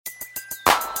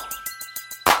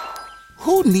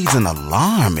Who needs an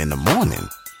alarm in the morning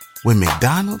when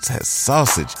McDonald's has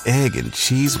sausage, egg, and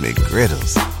cheese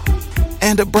McGriddles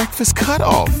and a breakfast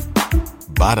cutoff?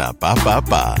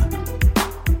 Ba-da-ba-ba-ba.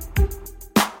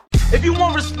 If you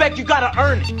want respect, you gotta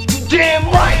earn it. Damn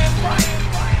right.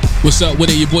 What's up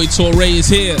with it? Your boy Torre is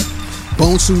here.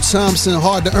 Bonsu Thompson,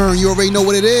 hard to earn. You already know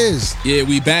what it is. Yeah,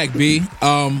 we back, B.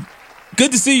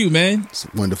 Good to see you, man. It's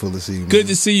wonderful to see you, man. Good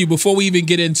to see you. Before we even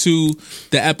get into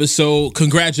the episode,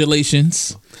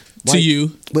 congratulations to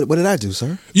you. What did I do,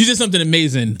 sir? You did something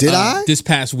amazing. Did I? This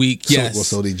past week, yes.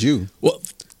 So did you. Well,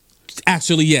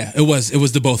 actually, yeah, it was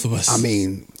the both of us. I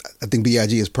mean, I think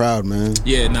B.I.G. is proud, man.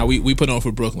 Yeah, we put on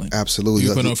for Brooklyn. Absolutely.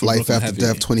 We put on for Life Brooklyn After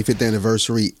heavy. Death, 25th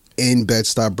anniversary in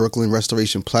Bed-Stuy, Brooklyn,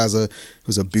 Restoration Plaza. It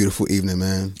was a beautiful evening,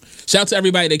 man. Shout out to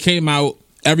everybody that came out,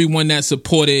 everyone that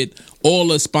supported, all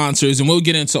the sponsors, and we'll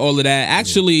get into all of that.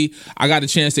 Actually, I got a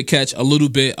chance to catch a little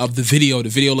bit of the video. The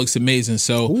video looks amazing.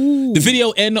 So the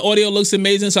video and the audio looks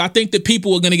amazing. So I think the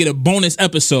people are going to get a bonus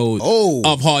episode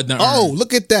of Hard to Earn. Oh,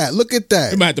 look at that. Look at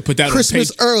that. We might have to put that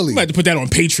Christmas early. We might have to put that on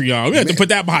Patreon. We have to put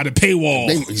that behind the paywall.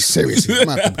 Seriously. I'm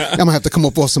gonna have to come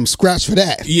up with some scratch for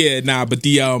that. Yeah, but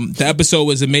the episode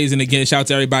was amazing again. Shout out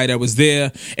to everybody that was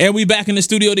there. And we back in the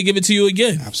studio to give it to you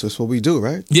again. Absolutely. That's what we do,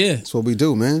 right? Yeah. That's what we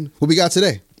do, man. What we got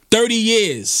today? 30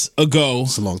 years ago.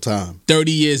 That's a long time.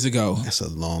 30 years ago. That's a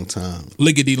long time.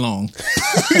 Liggity long.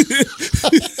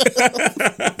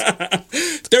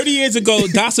 30 years ago,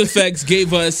 Das EFX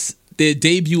gave us their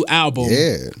debut album,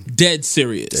 Dead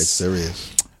Serious. Dead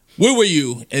Serious. Where were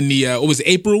you in the, what was it,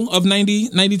 April of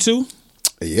 92?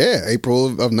 Yeah, April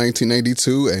of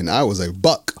 1992, and I was a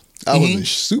buck. I was a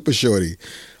super shorty.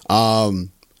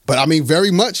 But I mean,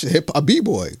 very much a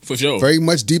b-boy. For sure. Very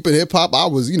much deep in hip-hop. I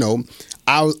was,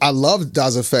 I loved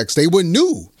Das EFX. They were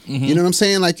new. You know what I'm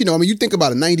saying? Like, you think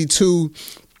about it, 92,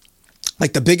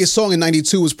 like the biggest song in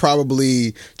 92 was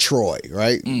probably Troy,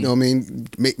 right? You know what I mean?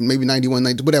 Maybe 91,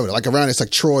 92, whatever. Like around it's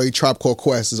like Troy, Tribe Called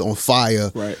Quest is on fire.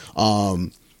 Right.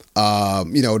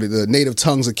 The Native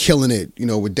Tongues are killing it,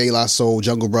 with De La Soul,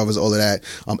 Jungle Brothers, all of that.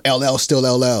 LL still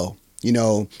LL.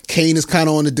 Kane is kind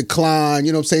of on the decline,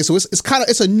 you know what I'm saying? So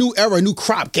it's a new era, a new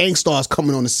crop. Gangstar's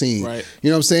coming on the scene. Right.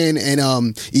 You know what I'm saying? And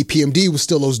EPMD was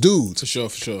still those dudes. For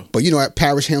sure. But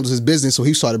Parrish handles his business, so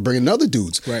he started bringing other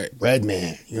dudes. Right.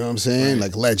 Redman, you know what I'm saying?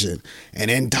 Like legend. And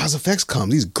then Das EFX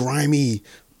comes, these grimy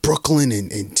Brooklyn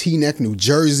and Teaneck, New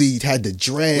Jersey, had the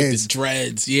dreads. With the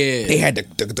dreads, yeah. They had the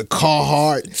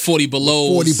Carhartt. 40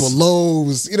 belows. 40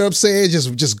 belows. You know what I'm saying?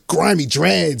 Just grimy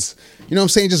dreads. You know what I'm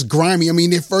saying? Just grimy. I mean,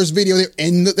 their first video,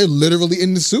 they're literally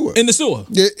in the sewer. In the sewer.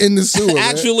 Yeah, in the sewer.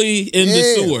 Actually, in the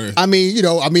sewer. I mean,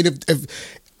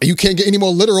 if you can't get any more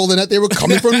literal than that, they were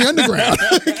coming from the underground.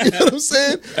 You know what I'm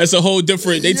saying? That's a whole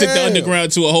different. They took the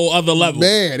underground to a whole other level.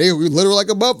 Man, they were literal like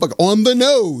a motherfucker on the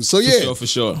nose. So yeah, for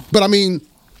sure. But I mean,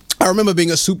 I remember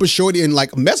being a super shorty and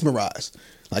like mesmerized.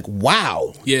 Like,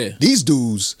 wow. Yeah. These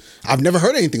dudes, I've never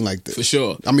heard anything like this. For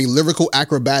sure. I mean, lyrical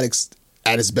acrobatics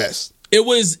at its best. It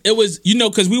was,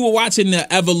 because we were watching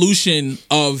the evolution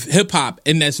of hip hop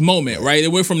in this moment, right?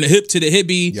 It went from the hip to the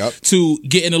hippie to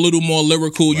getting a little more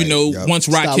lyrical, once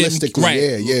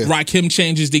Rakim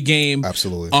changes the game.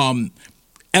 Absolutely.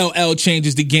 LL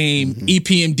changes the game.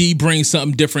 EPMD brings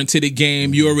something different to the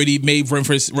game. You already made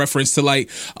reference to like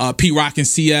P Rock and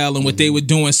CL and what they were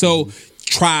doing. So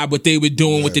Tribe, what they were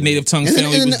doing, what the Native Tongue family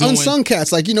was doing. Unsung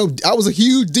cats, like, I was a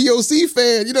huge DOC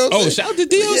fan, shout out to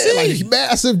DOC. Yeah, like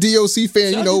massive DOC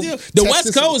fan, The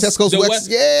West Coast. Tesco's West.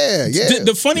 Yeah.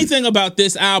 The funny thing about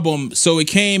this album, so it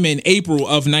came in April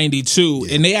of 92,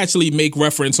 and they actually make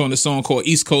reference on the song called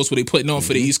East Coast, where they putting on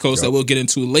for the East Coast that we'll get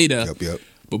into later. Yep.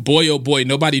 But boy, oh boy,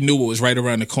 nobody knew what was right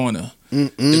around the corner.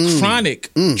 The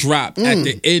Chronic dropped at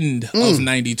the end of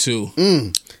 92.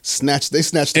 They snatched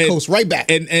the coast right back.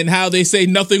 And how they say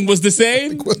nothing was the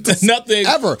same? Nothing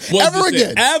ever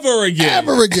again.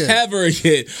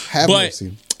 But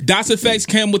Das EFX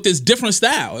came with this different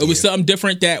style. It was something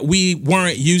different that we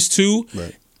weren't used to.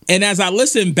 Right. And as I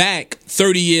listen back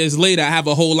 30 years later, I have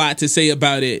a whole lot to say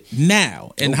about it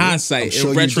now, in hindsight,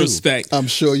 in retrospect. I'm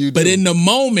sure you do. But in the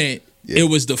moment, it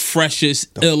was the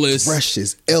freshest, illest,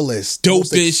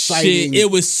 dopest shit.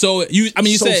 It was so. You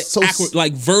said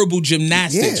like verbal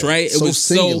gymnastics, right? It was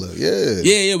singular.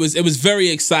 It was very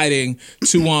exciting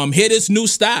to hear this new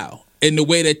style. In the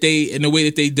way that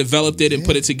they developed it and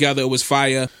put it together, it was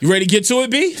fire. You ready to get to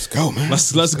it, B? Let's go, man.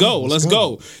 Let's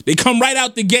go. They come right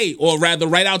out the gate, or rather,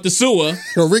 right out the sewer.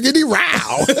 Riggedy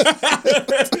row.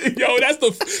 Yo, that's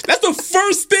the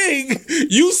first thing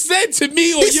you said to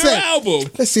me on your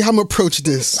album. Let's see how I'm gonna approach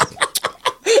this.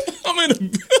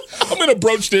 I'm gonna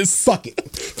broach this. Fuck it.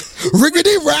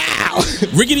 Riggedy Row.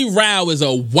 Riggedy Row is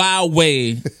a wild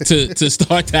way to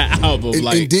start that album.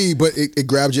 Indeed, but it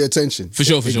grabbed your attention. For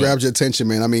sure. It grabbed your attention,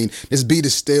 man. I mean, this beat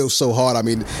is still so hard. I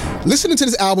mean, listening to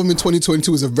this album in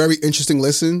 2022 is a very interesting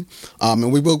listen.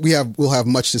 And we'll have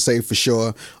much to say for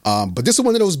sure. But this is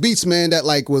one of those beats, man, that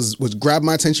like was grabbed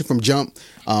my attention from jump.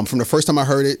 From the first time I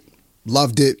heard it.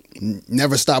 Loved it,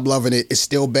 never stopped loving it. It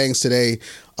still bangs today.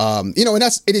 And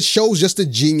it shows just the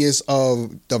genius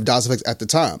of DAS EFX at the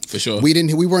time. For sure.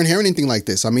 We weren't hearing anything like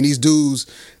this. I mean, these dudes,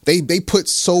 they put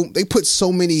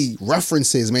so many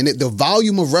references, man. The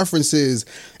volume of references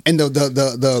and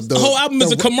the whole album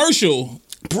is a commercial.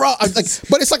 Bro,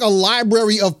 but it's like a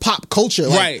library of pop culture,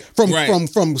 like, right?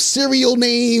 From cereal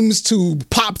names to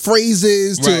pop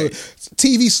phrases to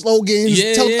TV slogans.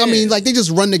 I mean, like they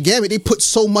just run the gamut. They put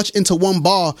so much into one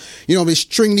bar. You know, they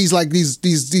string these.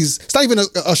 It's not even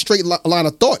a straight line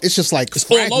of thought. It's just like it's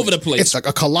all over the place. It's like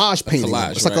a collage painting.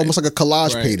 It's like almost like a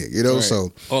collage painting. You know,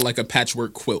 so or like a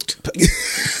patchwork quilt.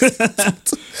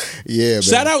 Yeah. Man.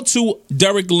 Shout out to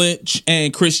Derek Lynch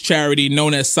and Chris Charity,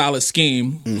 known as Solid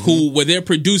Scheme, who were their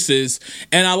producers,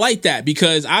 and I like that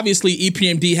because obviously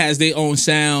EPMD has their own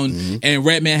sound and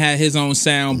Redman had his own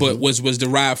sound, but was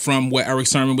derived from what Eric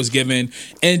Sermon was given,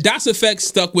 and DAS EFX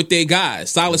stuck with their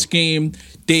guys. Solid Scheme,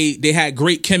 they had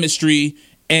great chemistry.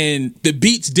 And the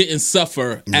beats didn't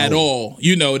suffer at all.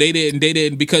 You know, they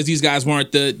didn't because these guys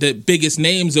weren't the biggest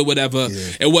names or whatever.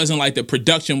 Yeah. It wasn't like the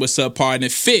production was subpar, and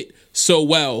it fit so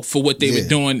well for what they were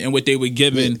doing and what they were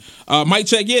giving. Mic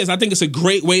check, yes. I think it's a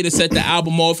great way to set the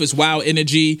album off. It's wild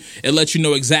energy. It lets you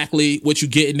know exactly what you're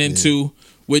getting into,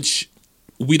 which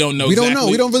we don't know. We don't know.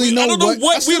 We don't really know. I don't know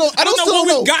what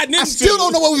we've gotten into. I still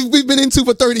don't know what we've been into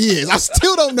for 30 years. I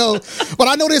still don't know. But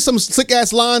I know there's some slick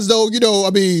ass lines though. You know, I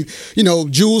mean,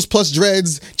 Jules plus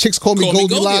dreads. Chicks call me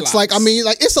Goldilocks. Like, I mean,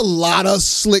 like it's a lot of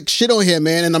slick shit on here,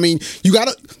 man. And I mean,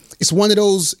 it's one of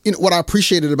those. What I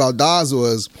appreciated about DAS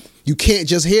was. You can't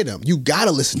just hear them. You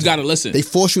gotta listen. You gotta listen. They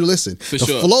force you to listen. The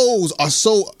flows are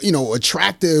so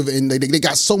attractive, and they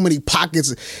got so many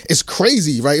pockets. It's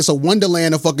crazy, right? It's a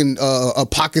wonderland of fucking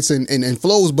pockets and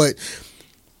flows, but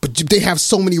they have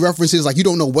so many references. Like you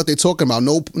don't know what they're talking about.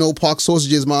 No pork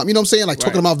sausages, mom. You know what I'm saying? Like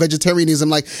talking about vegetarianism.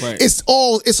 Like it's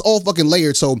all fucking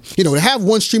layered. So to have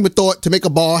one stream of thought to make a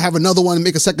bar, have another one to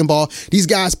make a second bar. These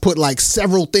guys put like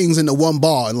several things into one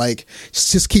bar and like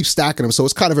just keep stacking them. So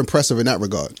it's kind of impressive in that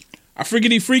regard. I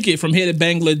friggity freak it from here to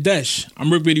Bangladesh. I'm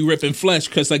rippity ripping flesh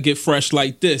because I get fresh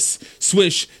like this.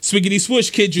 Swish, swiggity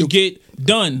swish, kid, you get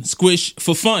done. Squish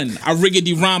for fun. I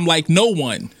riggity rhyme like no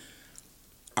one.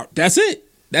 That's it.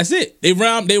 They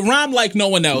rhyme like no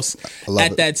one else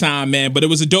at that time, man. But it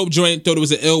was a dope joint. Thought it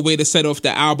was an ill way to set off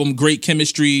the album. Great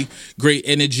chemistry, great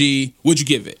energy. What'd you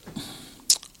give it?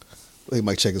 I think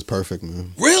Mic Check is perfect,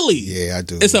 man. Really? Yeah, I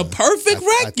do. It's a perfect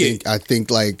record. I think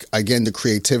like again the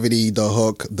creativity, the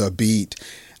hook, the beat.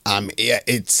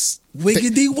 It's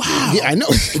wiggity wow. Yeah, I know.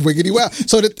 Wiggity wow.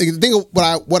 So the thing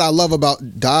what I love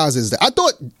about DAS is that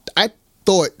I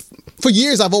thought for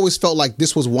years I've always felt like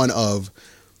this was one of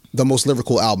the most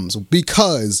lyrical albums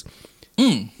because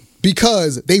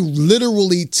they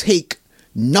literally take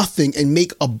nothing and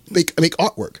make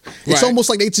artwork. It's almost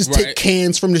like they just take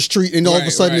cans from the street and all of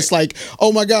a sudden it's like,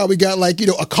 oh my God, we got like,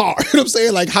 a car. You know what I'm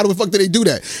saying? Like, how the fuck do they do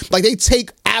that? Like they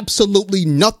take absolutely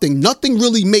nothing. Nothing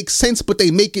really makes sense, but they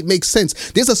make it make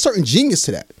sense. There's a certain genius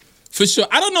to that. For sure.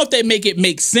 I don't know if they make it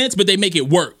make sense, but they make it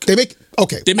work. They make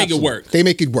it work. They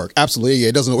make it work. Absolutely. Yeah,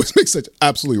 it doesn't always make sense.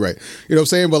 Absolutely right. You know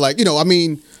what I'm saying? But like,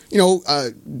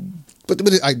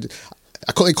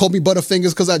 they called me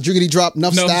Butterfingers because I driggity dropped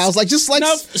enough styles. Like just like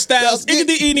enough styles.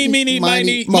 Eeny, meeny,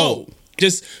 miny, mo.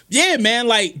 Just man,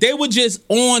 like they were just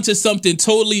on to something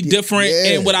totally different.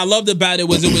 Yeah. And what I loved about it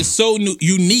was so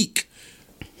unique.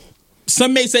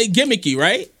 Some may say gimmicky,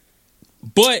 right?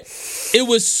 But it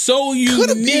was so unique.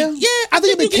 Yeah, I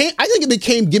think it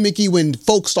became gimmicky when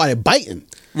folks started biting.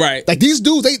 Right. Like these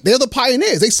dudes, they're the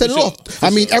pioneers. They set it off.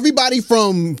 I mean, everybody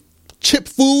from Chip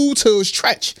Food to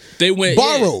Stretch. They went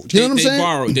borrowed. You know what I'm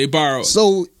saying? They borrowed.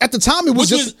 So at the time it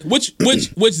was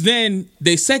which then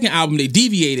their second album they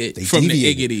deviated from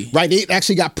the Iggity. Right. They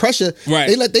actually got pressure. Right.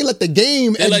 They let the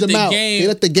game edge them out. They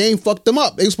let the game fuck them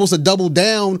up. They were supposed to double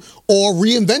down or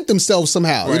reinvent themselves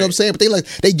somehow. You know what I'm saying? But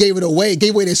they gave it away,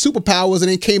 gave away their superpowers,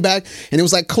 and then came back and it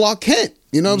was like Clark Kent.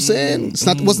 You know what I'm saying?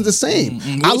 It wasn't the same.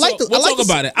 I like the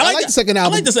second album. I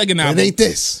like the second album. It ain't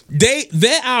this.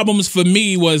 Their albums for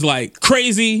me was like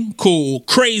crazy, cool,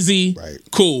 crazy,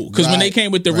 cool. Because when they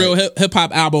came with the real hip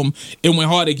hop album, it went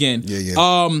hard again.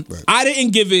 I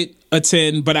didn't give it a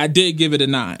 10, but I did give it a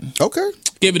 9. Okay.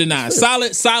 Give it a 9.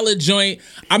 Solid joint.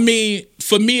 I mean,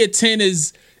 for me, a 10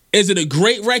 is Is it a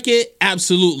great record?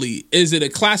 Absolutely. Is it a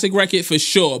classic record? For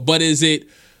sure. But is it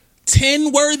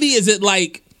 10 worthy? Is it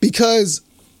like... Because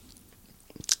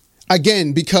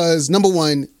number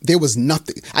one, there was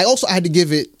nothing. I had to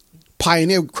give it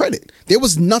pioneer credit. There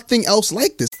was nothing else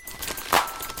like this.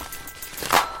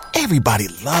 Everybody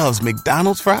loves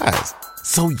McDonald's fries.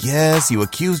 So yes, you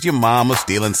accused your mom of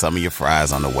stealing some of your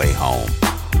fries on the way home.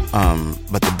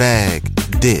 But the bag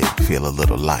did feel a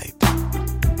little light.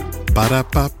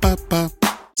 Ba-da-ba-ba-ba.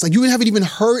 It's like you haven't even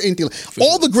heard anything.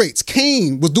 All the greats.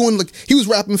 Kane was doing, like, he was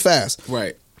rapping fast.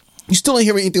 Right. You still ain't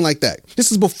hearing anything like that.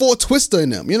 This is before Twista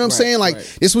and them. You know what I'm saying? Like,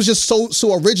 this was just so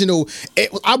original.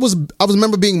 I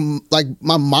remember being like,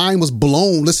 my mind was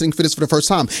blown listening for this for the first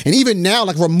time. And even now,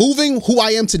 like, removing who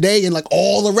I am today and like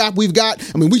all the rap we've got.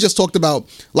 I mean, we just talked about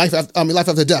life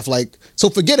after death. Like, so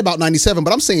forget about 97,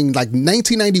 but I'm saying like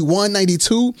 1991,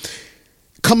 92,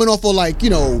 coming off of like, you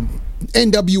know,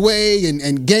 NWA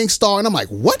and Gangstar, and I'm like,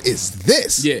 what is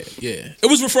this? Yeah. It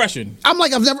was refreshing. I'm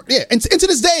like, and to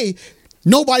this day,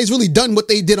 nobody's really done what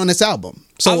they did on this album.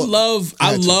 So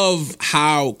I love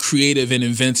how creative and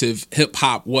inventive hip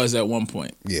hop was at one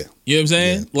point. Yeah. You know what I'm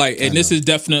saying? Yeah, like, and this is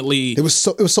definitely... It was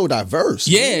so diverse.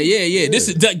 Yeah. This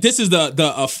is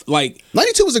the like...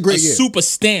 92 was a great year. Super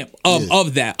stamp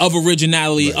of that, of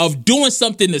originality, of doing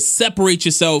something to separate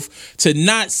yourself, to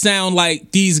not sound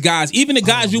like these guys, even the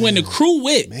guys you were in the crew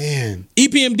with. Man.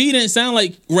 EPMD didn't sound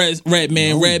like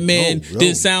Redman. Redman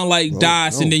didn't sound like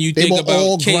Das, and then you think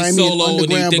about K Solo,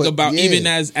 and then you think about even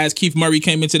as Keith Murray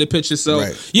came into the picture. So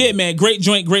yeah, man, great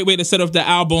joint, great way to set up the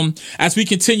album. As we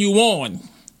continue on,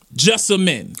 Just Some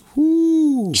Men.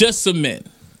 Ooh. Just Some Men.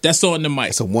 That's on the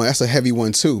mic. That's a heavy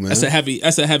one too, man. That's a heavy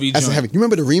joint. You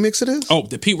remember the remix of this? Oh,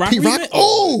 the Pete Rock remix?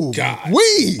 Oh God.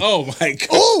 Oh my God.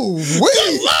 Oh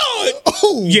Good Lord.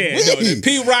 Oh yeah, no, the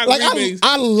Pete Rock remix.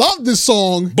 I love this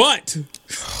song. But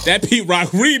that Pete Rock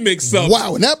remix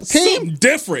wow, and that came something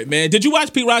different, man. Did you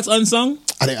watch Pete Rock's Unsung?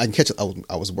 I didn't catch it.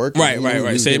 I was working.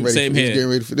 Right. Same here. Getting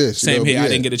ready for this. Same here. I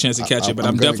didn't get a chance to catch it, but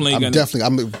I'm definitely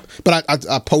gonna. But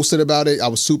I posted about it. I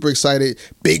was super excited.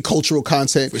 Big cultural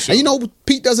content. Sure. And you know,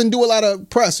 Pete doesn't do a lot of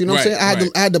press. You know what I'm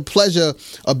saying? I had the pleasure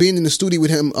of being in the studio with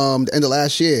him the end of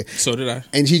last year. So did I.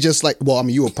 And he just like, well, I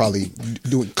mean, you were probably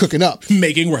cooking up,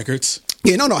 making records.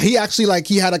 Yeah, no. He actually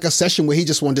he had like a session where he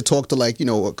just wanted to talk to like, you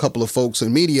know, a couple of folks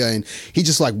in media, and he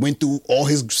just like went through all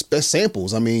his best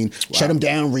samples. I mean, Shut 'Em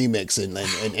Down remix and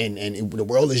The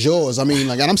World Is Yours. I mean,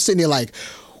 like, and I'm sitting there like,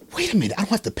 wait a minute, I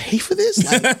don't have to pay for this?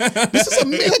 Like, this is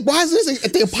amazing. Like, why is this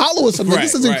at the Apollo or something?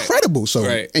 This is incredible. So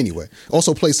anyway,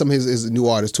 also play some of his new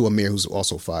artists too, Amir, who's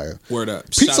also fire. Word up.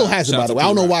 Pete still has it, by the way. I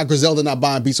don't know why Griselda not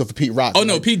buying beats off of Pete Rock. Oh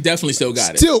no, Pete definitely still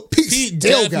got it. Pete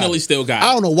definitely still got it.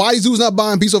 I don't know why these dudes not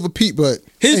buying beats off of Pete, but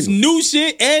his new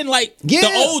shit and like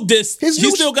the old disc, he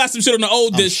still got some shit on the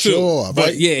old disc too.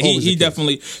 But yeah, he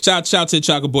definitely shout out to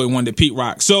Chaka Boy One, to Pete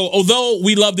Rock. So although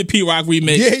we love the Pete Rock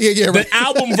remix, the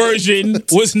album version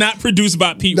was not produced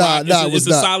by Pete Rock. It's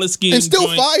a solid scheme. And still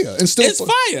fire. And still it's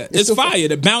fire. It's fire.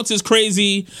 The bounce is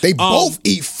crazy. They both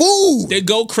eat food. They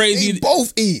go crazy. They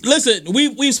both eat. Listen,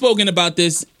 we've spoken about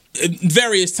this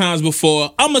various times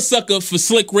before. I'm a sucker for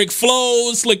Slick Rick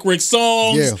flows, Slick Rick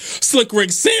songs, Slick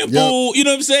Rick sample. You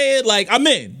know what I'm saying? Like, I'm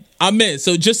in.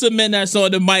 So Just Some Men that's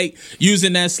on the mic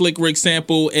using that Slick Rick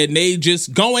sample, and they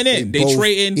just going in. They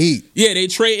trading. Yeah, they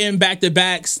trading back to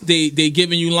backs. They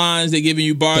giving you lines. They giving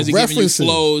you bars. They giving you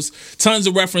flows. Tons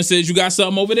of references. You got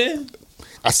something over there?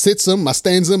 I sits them, I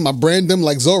stands them, I brand them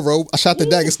like Zorro. I shot the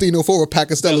D'Agostino for a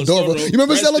pack of Stella Doro. You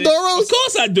remember Stella Doros? Of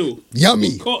course I do.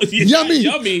 Yummy.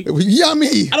 Yummy.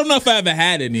 I don't know if I ever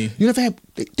had any. You never had?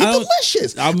 They're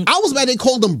delicious. I was mad they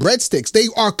called them breadsticks. They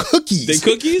are cookies. They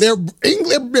cookies?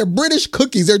 They're British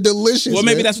cookies. They're delicious. Well,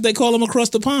 maybe that's what they call them across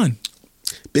the pond.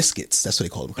 Biscuits. That's what they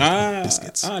call them.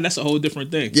 Biscuits. That's a whole different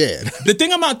thing. Yeah. The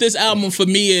thing about this album for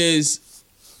me is,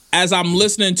 as I'm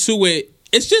listening to it,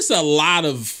 it's just a lot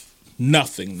of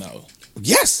nothing, though.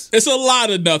 Yes, it's a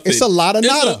lot of nothing. It's a lot of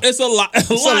nada. It's a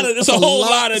whole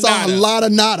lot of nada. It's a lot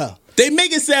of nada. They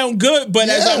make it sound good, but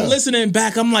as I'm listening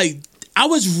back, I'm like, I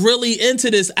was really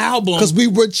into this album because we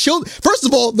were children. First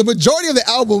of all, the majority of the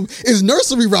album is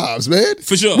nursery rhymes, man.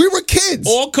 For sure, we were kids.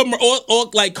 Or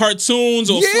like cartoons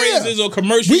or phrases or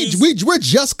commercials. We're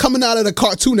just coming out of the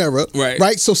cartoon era,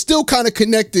 right? So still kind of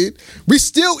connected. We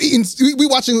still eating. We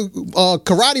watching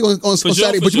karate on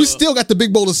Saturday, but we still got the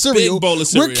big bowl of cereal.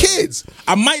 We're kids.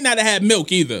 I might not have had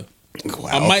milk either.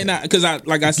 I might not, because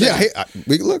like I said, Yeah,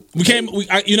 hey, look. we came.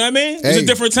 You know what I mean? It was a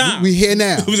different time. We here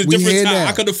now. It was a different time.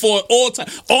 I could afford all time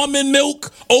almond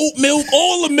milk, oat milk,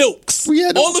 all the milks. We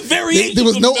had all the variations. There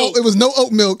was no. of milk. It was no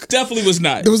oat milk. Definitely was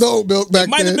not. There was no oat milk back then.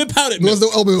 Might have been powdered There milk.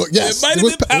 was no oat milk. Yes, It might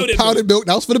have been powdered milk.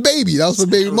 That was for the baby. That was for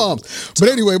baby moms. But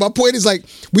anyway, my point is like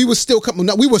we were still coming.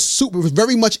 We were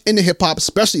very much into hip hop,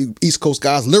 especially East Coast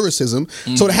guys, lyricism.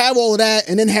 So to have all of that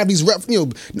and then have these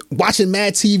watching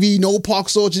Mad TV, No Park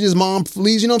Soldiers, Mom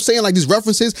Please, you know what I'm saying? Like these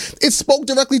references, it spoke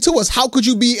directly to us. How could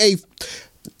you be a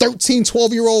 13,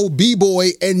 12-year-old B-boy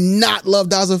and not love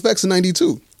Das FX in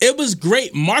 92? It was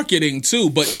great marketing too,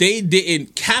 but they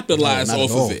didn't capitalize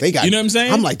off of it. You know what I'm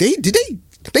saying? I'm like, they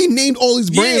named all these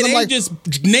brands. Yeah, I'm like,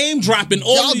 just name dropping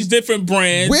all these different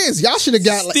brands. Y'all should have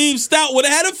got Steve Stout would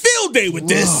have had a field day with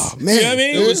this. Oh, man, you know what I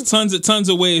mean? man. It was tons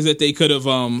of ways that they could have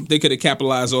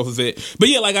capitalized off of it. But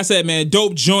yeah, like I said, man,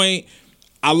 dope joint.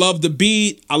 I love the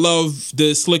beat. I love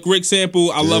the Slick Rick sample.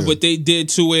 I love what they did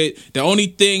to it. The only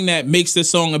thing that makes the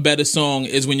song a better song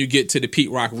is when you get to the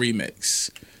Pete Rock remix.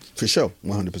 For sure,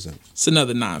 100%. It's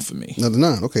another 9 for me. Another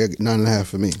 9. Okay, 9.5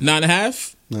 for me.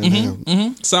 9.5?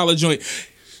 9.5. Solid joint.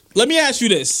 Let me ask you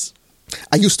this.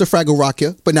 I used to Fraggle Rock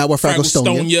ya, but now we're Fraggle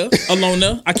Stone ya.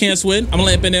 Alona. I can't swim. I'm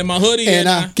lamping in my hoodie. And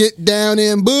I get down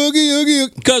and boogie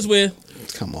oogie. Because we're...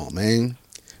 Come on, man.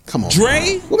 Come on.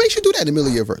 Dre? What makes you do that in the middle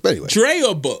of your verse? But anyway. Dre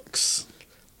or Books?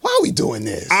 Why are we doing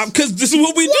this? Because this is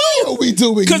what we do. Why are we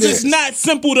doing this? Because it's not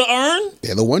simple to earn.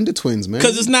 They're the Wonder Twins, man.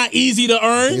 Because it's not easy to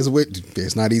earn.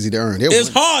 It's not easy to earn. It's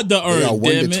hard to earn. They are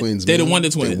Wonder damn it. Twins, They're man. the Wonder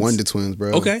Twins. They're Wonder Twins,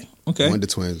 bro. Okay. Wonder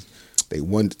Twins.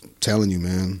 Telling you,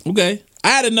 man. Okay. I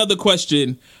had another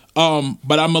question, but I'm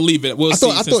going to leave it. I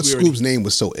thought Scoop's name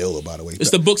was so ill, by the way.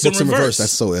 It's the Books in Reverse.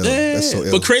 That's so ill. Yeah. That's so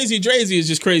ill. But Crazy Drazy is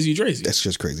just Crazy Drazy. That's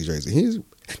just Crazy Drazy.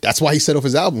 That's why he set off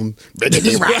his album.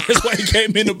 That's why he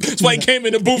came in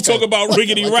the booth talking about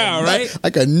Riggedy Row, right?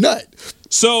 Like a nut.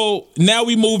 So now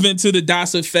we move into the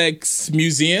Das FX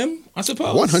Museum, I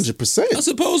suppose. 100%. I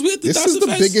suppose we're at the This Das is the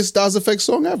FX. biggest Das FX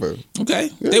song ever. Okay.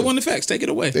 Yeah. They won the facts. Take it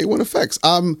away. They won effects.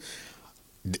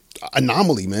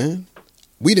 Anomaly, man.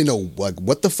 We didn't know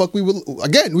what the fuck we were.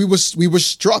 Again, we were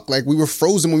struck, like we were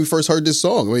frozen when we first heard this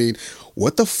song. I mean,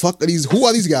 what the fuck are these? Who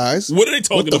are these guys? What are they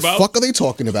talking about? What the fuck are they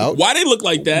talking about? Why they look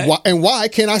like that? Why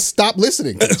can't I stop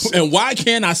listening? And why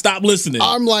can't I stop listening?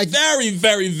 I'm like, very,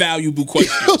 very valuable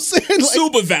question. You know what I'm saying? Like,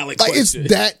 super valid question.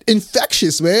 It's that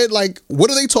infectious, man. Like,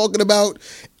 what are they talking about?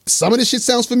 Some of this shit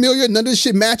sounds familiar. None of this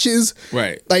shit matches.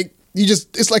 Right. Like,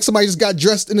 it's like somebody just got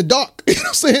dressed in the dark. You know what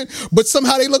I'm saying? But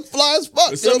somehow they look fly as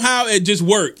fuck. Somehow it just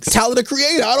works. Talent of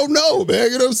creator. I don't know, man.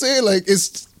 You know what I'm saying? Like,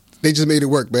 they just made it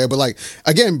work, man. But like,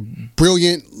 again,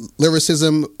 brilliant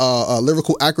lyricism,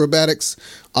 lyrical acrobatics,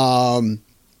 wild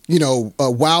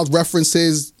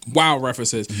references.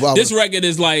 This record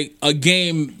is like a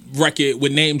game record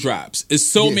with name drops. It's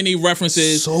so many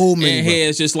references. So many. And here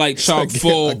it's just like chock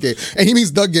full. And he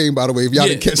means the game, by the way, if y'all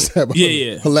didn't catch that.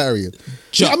 Yeah. Hilarious.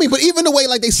 I mean, but even the way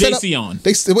like they set up,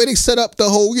 the way they set up the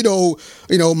whole,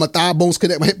 my thigh bones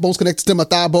connect, my hip bones connected to my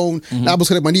thigh bone, thigh bones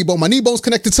connect my knee bone, my knee bones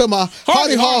connected to my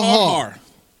hardy har.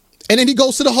 And then he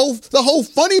goes to the whole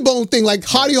funny bone thing, like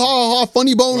hardy har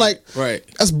funny bone, right, like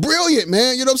that's brilliant,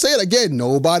 man. You know what I'm saying? Again,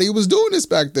 nobody was doing this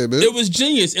back then, man. It was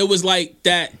genius. It was like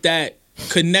that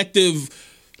connective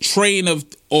train of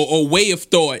or way of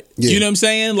thought. Yeah. You know what I'm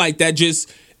saying? Like that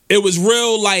it was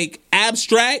real like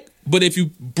abstract. But if you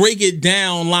break it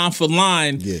down line for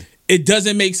line, it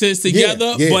doesn't make sense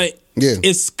together, but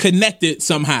it's connected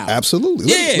somehow. Absolutely.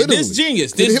 Yeah, literally. This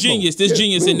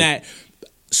genius in that.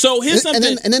 So here's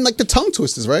something. And then like the tongue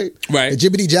twisters, right? Right. The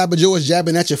jibbity jabba jaw is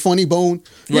jabbing at your funny bone.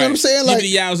 You know what I'm saying? Like,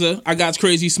 jibbity yowza, I got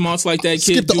crazy smarts like that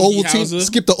kid. Skip the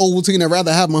Ovaltine. I'd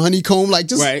rather have my honeycomb. Like,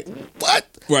 just what?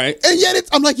 Right. And yet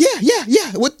I'm like, yeah.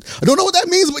 What? I don't know what that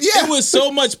means, but yeah. It was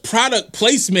so much product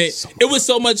placement. It was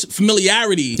so much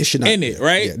familiarity in it,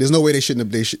 right? Yeah, there's no way they shouldn't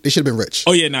have. They should have been rich.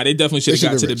 Oh yeah, they definitely should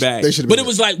have got to the bag. But it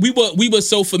was like we were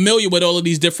so familiar with all of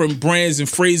these different brands and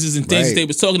phrases and things that they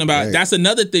was talking about. Right. That's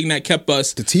another thing that kept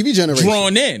us the TV generation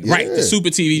drawn in, right? The Super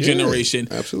TV generation.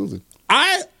 Absolutely.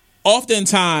 I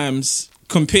oftentimes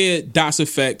compare Das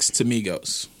FX to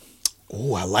Migos.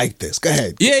 Oh, I like this. Go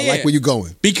ahead. Yeah, I like where you're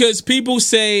going. Because people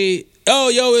say, oh,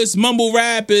 it's mumble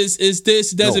rap, is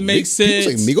this, doesn't make sense.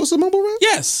 People say Migos is mumble rap?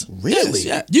 Yes. Really? Yes,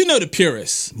 yeah. You know the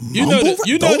purists. I know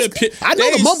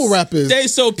the mumble rappers. They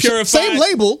so purified. Same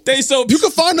label. You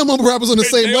can find the mumble rappers on the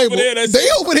same label. They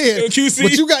over there. QC.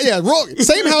 But you got, wrong.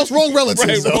 Same house, wrong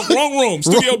relatives. Right, wrong room.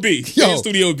 Studio B.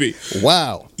 Studio B.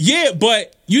 Wow. Yeah,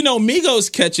 but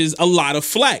Migos catches a lot of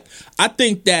flack. I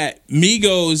think that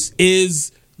Migos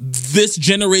is this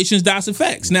generation's Das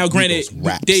FX. Now, granted,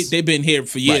 they've been here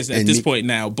for years at this point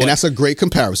now. But, and that's a great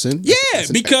comparison. Yeah,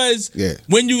 because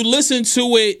when you listen to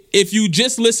it, if you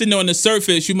just listen on the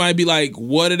surface, you might be like,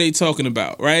 what are they talking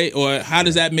about, right? Or how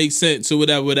does that make sense or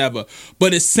whatever.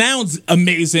 But it sounds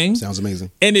amazing.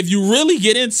 And if you really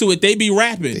get into it, they be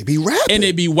rapping. And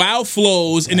it be wild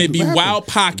flows, and it be wild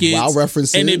pockets. Wild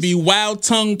references. And it be wild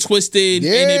tongue twisted.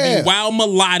 And it be wild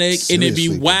melodic. Seriously, and it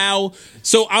be wild.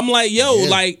 So I'm like, yo,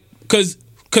 like, cause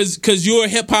you're a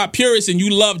hip hop purist and you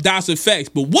love Das FX,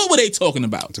 but what were they talking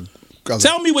about?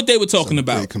 Tell me what they were talking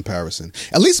about. Great comparison.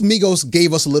 At least Migos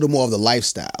gave us a little more of the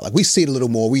lifestyle. Like, we see it a little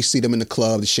more. We see them in the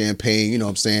club, the champagne, you know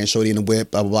what I'm saying? Shorty in the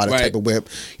whip, blah, blah, blah, that type of whip.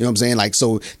 You know what I'm saying? Like,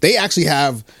 so they actually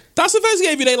have... Das FX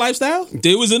gave you their lifestyle.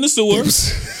 They was in the sewer.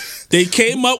 They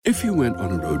came up. If you went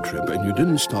on a road trip and you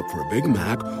didn't stop for a Big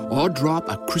Mac or drop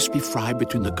a crispy fry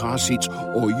between the car seats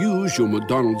or use your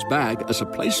McDonald's bag as a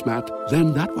placemat,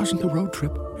 then that wasn't a road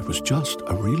trip. It was just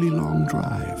a really long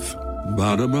drive.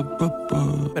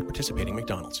 Ba-da-ba-ba-ba. At participating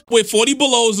McDonald's. With 40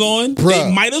 Belows on, they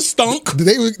might have stunk.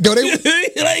 They like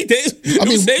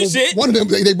shit. One of them,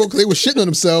 they were shitting on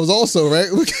themselves also, right?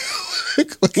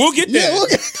 We'll get there.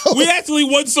 We actually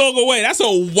one song away. That's a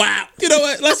wow. You know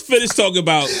what? Let's finish talking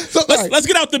about. Let's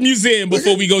get out the museum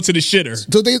before we go to the shitter.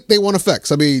 So they want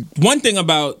effects. I mean, one thing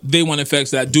about They Want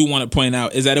Effects that I do want to point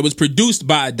out is that it was produced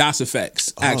by Das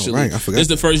FX. Actually, right. I forgot. It's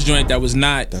the first joint that was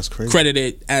not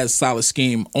credited as Solid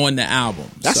Scheme on the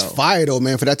album. That's fire though,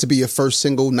 man. For that to be your first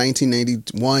single,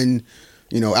 1991.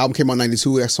 You know, album came out in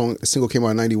 92. That single came out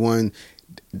in 91.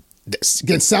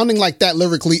 Again, sounding like that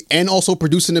lyrically and also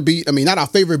producing the beat. I mean, not our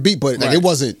favorite beat, but like, it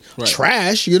wasn't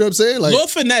trash. You know what I'm saying? Like, Lil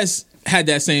Finesse had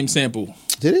that same sample.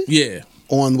 Did he? Yeah.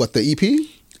 On what, the EP?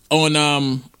 On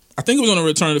I think it was on the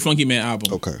Return of the Funky Man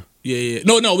album. Okay. Yeah.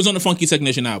 No, it was on the Funky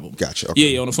Technician album. Gotcha.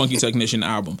 Okay. Yeah, on the Funky Technician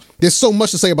album. There's so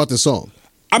much to say about this song.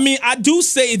 I mean, I do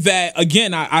say that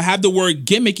again. I have the word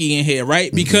gimmicky in here,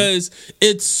 right? Because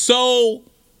it's so.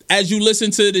 As you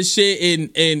listen to this shit,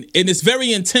 and it's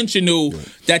very intentional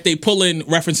that they pull in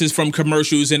references from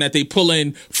commercials and that they pull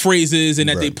in phrases and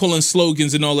that they pull in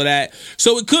slogans and all of that.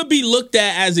 So it could be looked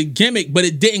at as a gimmick, but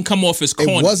it didn't come off as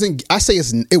corny. It wasn't. I say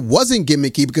it wasn't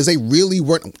gimmicky because they really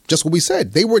weren't. Just what we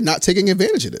said, they were not taking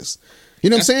advantage of this. You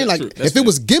know what I'm saying? Like, if it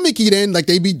was gimmicky, then like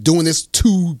they'd be doing this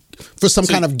for some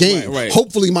kind of gain,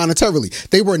 hopefully monetarily.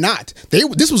 They were not.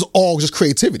 This was all just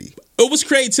creativity. It was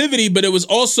creativity, but it was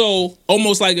also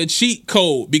almost like a cheat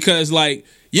code because, like,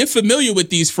 you're familiar with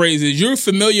these phrases. You're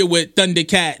familiar with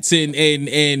Thundercats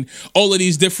and all of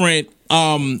these different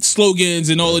slogans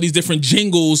and all of these different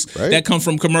jingles that come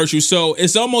from commercials. So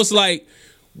it's almost like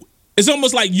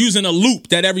using a loop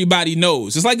that everybody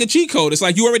knows. It's like a cheat code. It's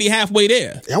like you already halfway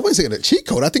there. I wouldn't say a cheat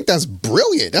code. I think that's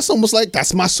brilliant. That's almost like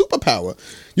that's my superpower.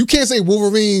 You can't say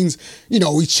Wolverine's,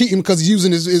 he's cheating because he's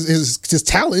using his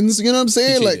talons. You know what I'm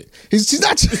saying? Like he's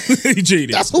not. He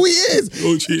cheated. That's who he is.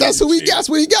 That's who he got. That's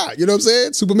what he got. You know what I'm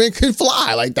saying? Superman can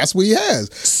fly. Like that's what he has.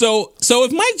 So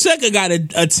if Mike Checker got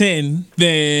a 10,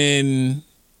 then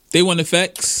They Want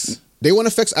Effects. They Want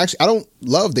Effects. Actually, I don't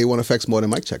love They Want Effects more than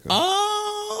Mike Checker.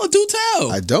 Oh, do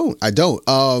tell. I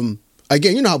don't.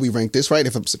 Again, you know how we rank this, right?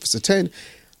 If it's a 10.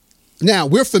 Now,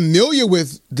 we're familiar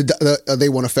with the They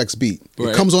Want Effects beat.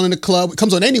 It comes on in the club. It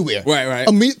comes on anywhere. Right.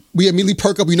 We immediately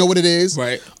perk up. We know what it is.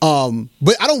 Right.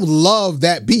 But I don't love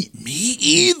that beat. Me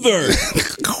either.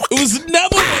 It was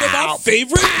never one of my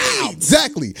favorite beats.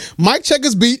 Exactly. Mike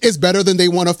Checker's beat is better than They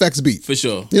Want Effects beat. For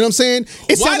sure. You know what I'm saying?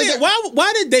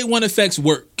 Why did They Want Effects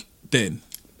work then?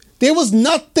 There was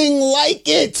nothing like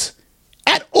it.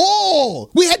 At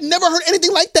all. We had never heard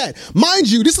anything like that. Mind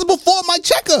you, this is before Mike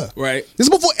Checker. Right. This is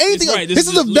before anything. Right. This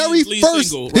is the very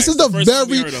first. Single. This is the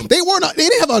very. They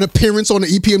didn't have an appearance on the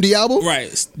EPMD album. Right.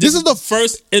 This is the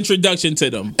first introduction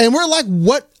to them. And we're like,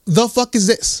 what the fuck is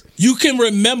this? You can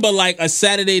remember like a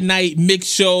Saturday night mix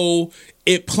show,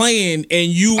 it playing, and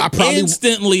you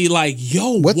instantly like,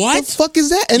 yo, what the fuck is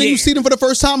that? And then you see them for the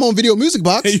first time on Video Music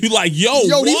Box. And you like, yo,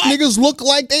 what? These niggas look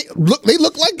like they look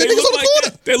like the niggas on the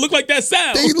corner. They look like that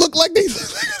sound. They look like they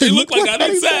look like how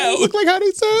they sound. Look like how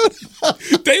they sound.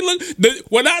 They look.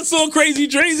 When I saw Crazy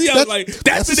Drazy, I was like,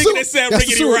 that's the nigga that sound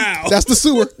riggedy round. That's the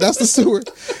sewer.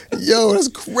 Yo, that's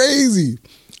crazy.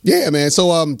 Yeah, man.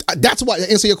 So that's why, to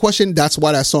answer your question, that's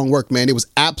why that song worked, man. It was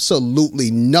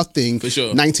absolutely nothing. For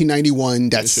sure. 1991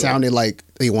 that sounded like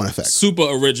They Want Effects. Super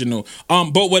original.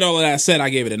 But with all of that said, I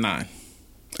gave it a 9.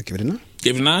 I give it a 9.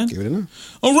 Give it a 9? Give it a 9.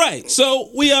 All right.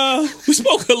 So we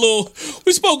spoke a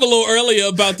little earlier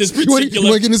about this particular. You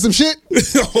want to get into some shit?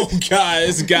 Oh God,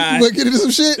 this guy. You want to get into some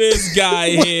shit? This guy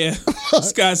here.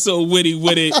 This guy's so witty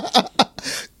with it.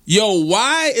 Yo,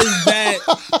 why is that?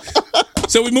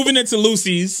 So we're moving into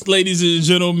Lucy's, ladies and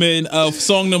gentlemen, of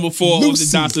song number 4 of the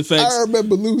Das Effects. I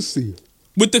remember Lucy.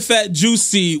 With the fat,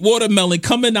 juicy watermelon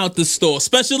coming out the store.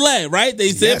 Special ed, right? They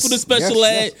said for the special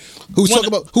ed. Who's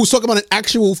talking about an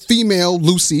actual female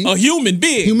Lucy. A human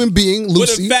being.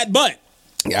 Lucy. With a fat butt.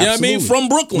 Yeah, you know what I mean? From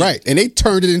Brooklyn. Right. And they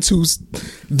turned it into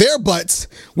their butts,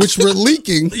 which were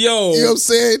leaking. Yo. You know what I'm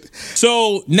saying?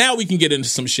 So now we can get into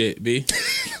some shit, B.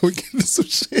 We get into some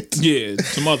shit. Yeah,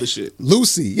 some other shit.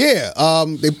 Lucy, yeah. I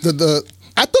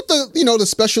thought the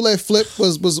special ed flip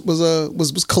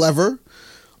was clever.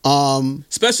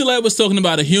 Special ed was talking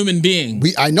about a human being.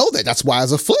 I know that. That's why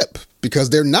it's a flip. Because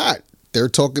they're not. They're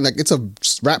talking like it's a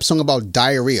rap song about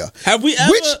diarrhea. Have we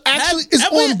ever? Which actually is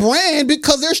on brand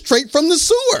because they're straight from the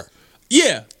sewer.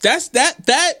 Yeah, that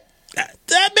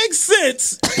makes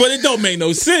sense, but it don't make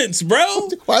no sense, bro.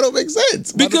 Why don't it make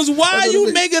sense? Because why are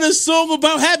you making a song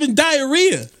about having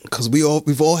diarrhea? Because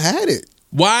we've all had it.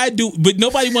 But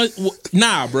nobody wants.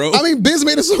 Nah, bro. I mean, Biz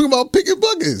made a song about picking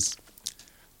boogers.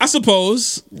 I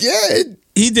suppose. Yeah,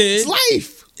 he did. It's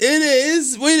life. It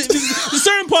is.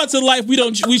 Certain parts of life we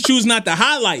choose not to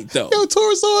highlight though. Yo,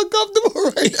 Taurus so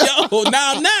uncomfortable right now. Yo,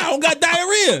 now I don't got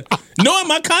diarrhea. Knowing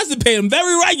my constipated, I'm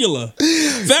very regular.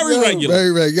 Very regular.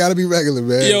 Very regular. Gotta be regular,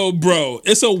 man. Yo, bro,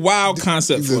 it's a wild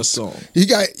concept for a song. He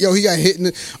got hit in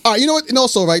the. All right, you know what? And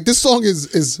also, right, this song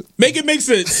is make it make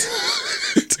sense.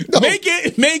 No. Make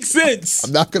it make sense.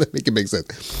 I'm not gonna make it make sense.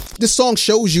 This song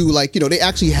shows you, like, they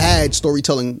actually had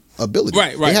storytelling ability.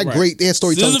 Right. They had storytelling. So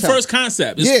this is the first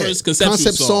concept. This is the first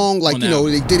concept song. Like, they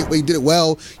did it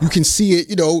well. You can see it.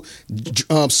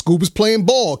 Scoob is playing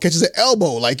ball, catches an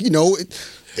elbow. Like,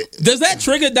 does that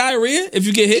trigger diarrhea if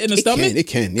you get hit in the stomach? It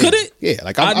can. Yeah. Could it? Yeah.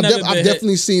 Like I've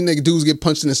definitely seen dudes get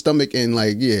punched in the stomach and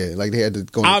like they had to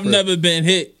go. I've never been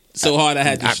hit so hard I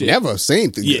had to shit. Never.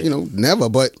 Same thing. Yeah. Never.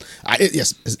 But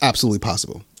yes, it's absolutely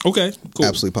possible. Okay. Cool.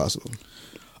 Absolutely possible.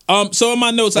 So in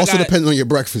my notes, also depends on your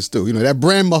breakfast too. That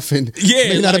bran muffin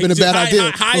may not have been a bad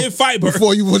idea. High in fiber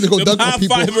before you want to go dunk on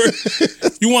people. Fiber,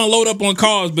 you want to load up on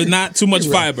carbs, but not too much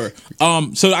fiber.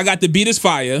 So I got the beat is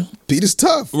fire. Beat is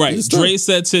tough. Right. Dre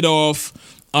sets it off.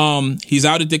 He's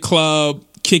out at the club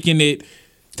kicking it.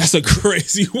 That's a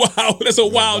crazy That's a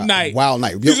wild night. Wild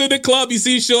night. He's in the club. You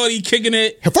see Shorty kicking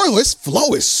it. First of all, his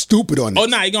flow is stupid on it. Oh,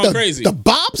 nah, he going crazy. The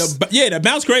bops? The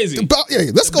bounce crazy.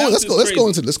 Let's go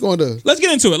into this. Let's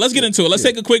get into it. Let's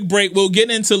take a quick break. We'll get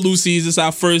into Lucy's. It's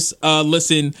our first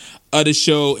listen of the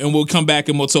show, and we'll come back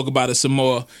and we'll talk about it some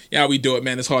more. Yeah, we do it,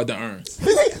 man. It's hard to earn.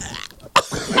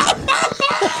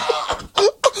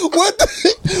 What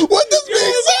does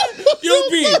mean? Yo,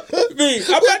 B,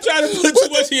 I'm not trying to put too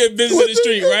much of your business in the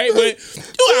street, right? But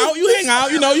you hang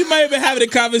out, you might have been having a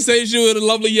conversation with a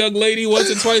lovely young lady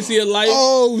once or twice in your life.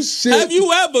 Oh, shit. Have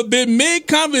you ever been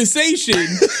mid-conversation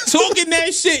talking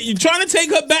that shit? You trying to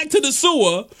take her back to the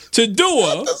sewer to do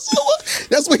her.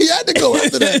 That's where he had to go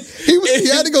after that. He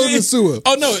had to go to the sewer.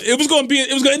 Oh, no, it was going to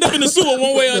end up in the sewer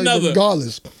one way or another.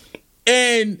 Regardless.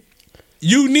 And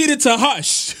you needed to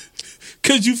hush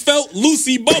because you felt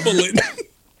Lucy bubbling.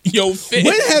 Yo, Finn.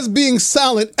 When has being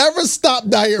silent ever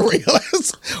stopped diarrhea?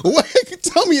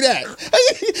 Tell me that.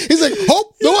 He's like,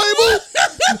 hope, nobody move.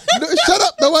 Shut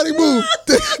up, nobody move.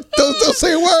 Don't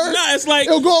say a word. Nah, it's like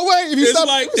it'll go away. If you stop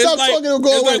talking, it'll go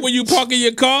away. It's like when you park in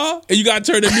your car and you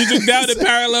gotta turn the music down in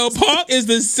parallel park. It's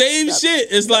the same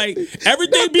shit. It's like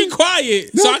everything be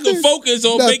quiet so I can focus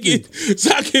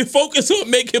on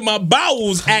making my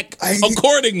bowels act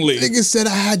accordingly. Nigga said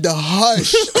I had to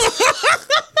hush.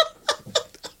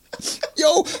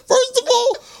 Yo, first of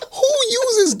all, who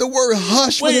uses the word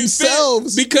hush for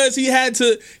themselves? Because he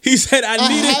said I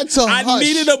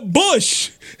needed a bush.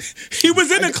 He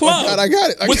was in a club. I got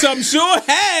it. Which I'm sure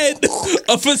had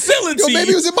a facility. Yo, maybe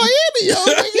he was in Miami, yo.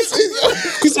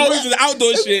 He's always in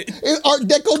outdoor shit. It's Art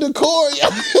Deco decor,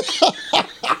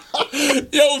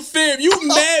 Yo, fam, you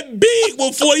mad big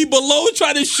with 40 below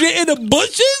trying to shit in the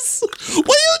bushes?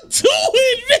 What are you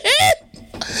doing, man?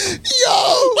 Yo!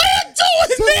 What are you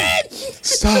doing, man?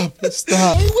 Stop.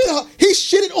 He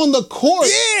shitted on the court.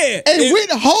 Yeah. And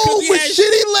went home with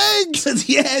shitty legs. Because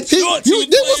he had shorts. There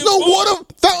was no water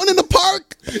fountain in the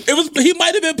park. He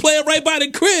might have been playing right by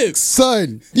the crib.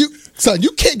 Son, you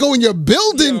can't go in your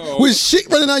building with shit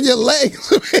running on your legs.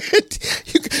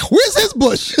 Where's his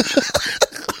bush?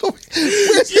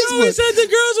 Where's his bush? He said the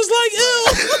girls was like, ew.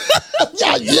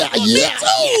 Yeah.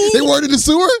 They weren't in the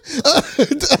sewer?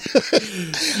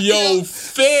 Yo,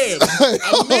 fam.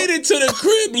 I made it to the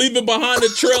crib leaving behind a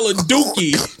trail of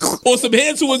Dookie on some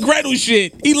Hansel and Gretel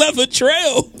shit. He left a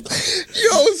trail.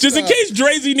 Yo, just in case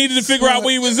Drazy needed to figure out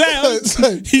where he was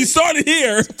at, he started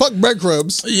here. Fuck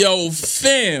breadcrumbs. Yo,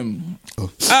 fam. All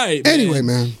right, Anyway,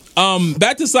 man.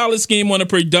 Back to Solid Scheme on the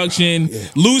production.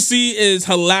 Lucy is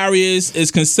hilarious.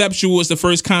 It's conceptual. It's the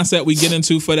first concept we get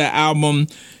into for that album.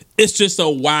 It's just a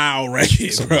wild record,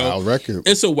 It's a bro. wild record.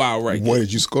 It's a wild record. What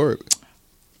did you score it?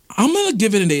 I'm gonna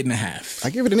give it an 8.5. I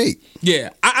give it an 8. Yeah,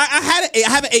 I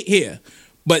have an 8 here,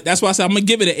 but that's why I said I'm gonna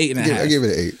give it an 8.5. I give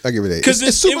it an 8. I give it an 8. Because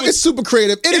It's super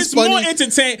creative. It's funny. more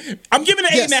entertaining. I'm giving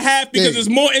it an 8.5 because it's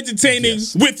more entertaining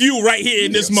with you right here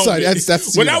in this moment.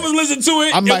 That's when I was listening to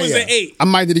it, it was an 8. I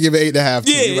might need to give it 8.5.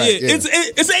 Yeah.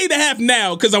 It's 8.5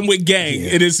 now because I'm with gang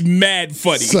and it's mad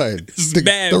funny. Son, It's the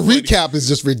mad funny. recap is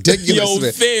just ridiculous. Yo,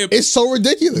 man. fam. It's so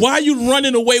ridiculous. Why are you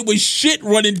running away with shit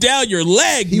running down your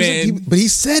leg, man? But he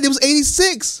said it was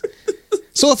 86.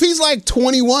 So if he's like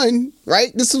 21,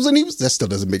 right? This was when he was. That still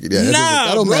doesn't make it. Yeah,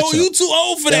 nah, bro, you too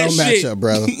old for that don't shit. match up,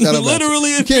 brother.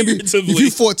 Literally and figuratively. If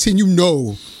you 14, you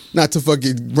know not to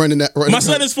fucking run in that. My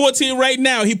son is 14 right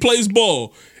now. He plays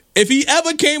ball. If he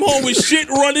ever came home with shit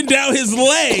running down his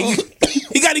leg,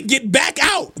 he got to get back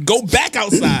out. Go back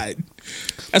outside.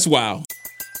 That's wild.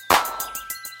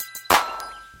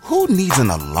 Who needs an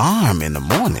alarm in the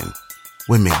morning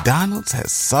when McDonald's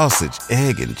has sausage,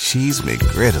 egg, and cheese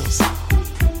McGriddles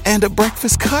and a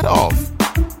breakfast cutoff?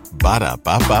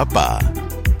 Ba-da-ba-ba-ba.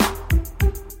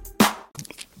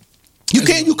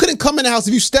 You couldn't come in the house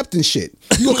if you stepped in shit.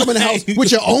 You gonna come in the house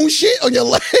with your own shit on your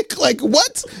leg? Like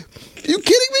what? You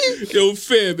kidding me? Yo,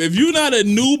 fam, if you're not a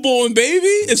newborn baby,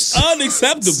 it's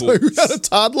unacceptable. So you're not a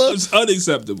toddler? It's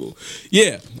unacceptable.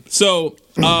 Yeah. So,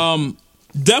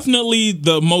 definitely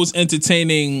the most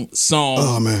entertaining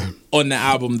song on the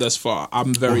album thus far.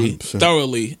 I'm very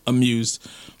thoroughly amused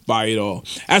by it all.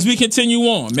 As we continue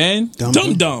on, man.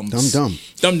 Dum Dum.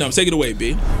 Take it away,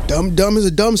 B. Dum Dum is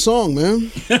a dumb song,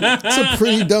 man. It's a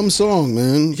pretty dumb song,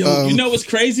 man. Yo, you know what's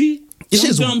crazy?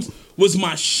 Dum Dum was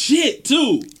my shit,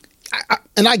 too.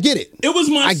 And I get it. It was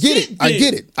my shit. I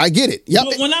get it. Yep.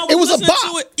 But when I was it was a listening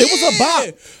bop. to it, It was a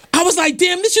bop. I was like,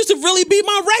 damn, this used to really be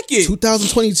my record.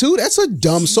 2022, that's a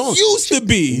dumb song. Used to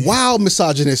be. Wow,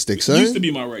 misogynistic, son. Used to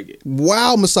be my record.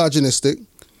 Wow, misogynistic.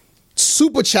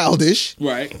 Super childish.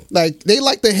 Right. Like, they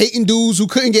like the hating dudes who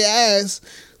couldn't get ass,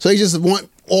 so they just want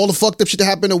all the fucked up shit to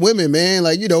happen to women, man.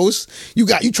 Like, you know,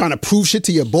 you trying to prove shit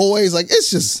to your boys. Like,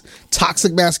 it's just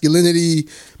toxic masculinity,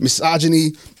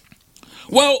 misogyny.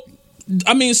 Well,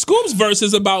 I mean, Scoop's verse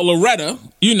is about Loretta,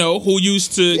 you know, who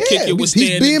used to kick it with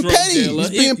Stan, being the drug petty. dealer.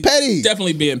 He's being petty.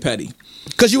 Definitely being petty.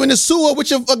 Cause you in the sewer with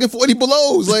your fucking 40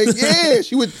 belows. Like, yeah,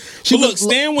 she would. But look,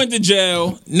 Stan went to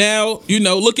jail. Now, you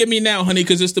know, look at me now, honey,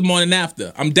 because it's the morning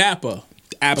after. I'm dapper.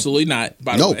 Absolutely not,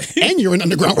 by the way. And you're an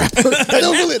underground rapper.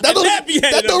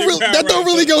 That don't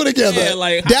really go together. Yeah,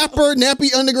 like, dapper,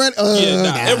 nappy, underground.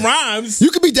 It rhymes. You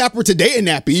could be dapper today and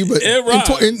nappy, but it rhymes.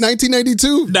 In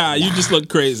 1992, you just look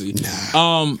crazy.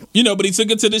 You know, but he took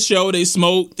it to the show. They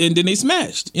smoked and then they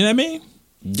smashed. You know what I mean?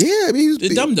 Yeah, I mean,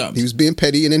 he was being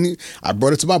petty, and then I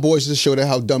brought it to my boys to show them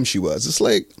how dumb she was. It's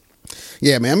like,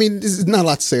 yeah, man. I mean, there's not a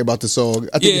lot to say about the song.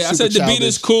 I think I said the beat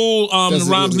is cool. The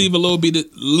rhymes leave a little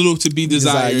to be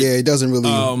desired. Yeah, it doesn't really,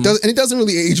 and it doesn't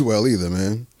really age well either,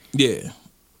 man. Yeah.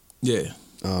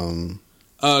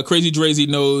 Crazy Drazy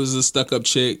knows a stuck-up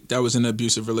chick that was in an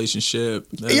abusive relationship.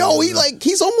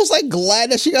 He's almost like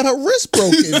glad that she got her wrist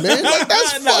broken, man. Like,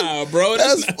 that's bro.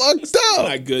 That's fucked up.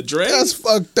 Not good, Dre. That's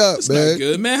fucked up, that's man. Not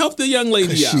good, man. Help the young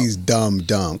lady out. She's dumb.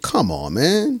 Come on,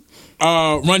 man.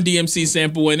 Run DMC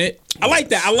sample in it. I like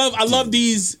that. I love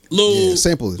these little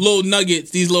samples, little nuggets.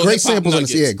 These little great samples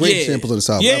nuggets. Great samples on the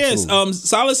side. Yes,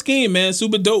 Solid Scheme, man.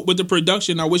 Super dope with the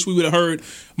production. I wish we would have heard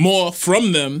more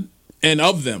from them and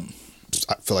of them.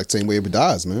 I feel like the same way it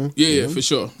dies, man. Yeah, for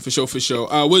sure.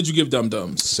 What did you give Dum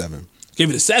Dums? 7. Gave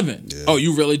it a 7. Yeah. Oh,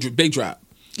 you really big drop.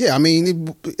 Yeah, I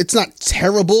mean, it's not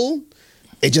terrible.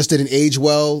 It just didn't age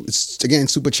well. It's, again,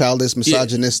 super childish,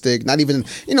 misogynistic. Not even,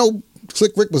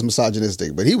 Slick Rick was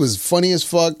misogynistic, but he was funny as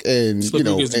fuck. And Slick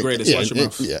Rick is the greatest. Watch your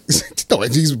mouth. Yeah. No,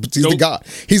 he's the god.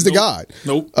 He's the god.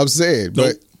 Nope. I'm saying,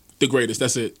 but the greatest.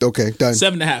 That's it. Okay, done.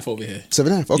 7.5 over here.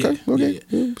 7.5. Okay.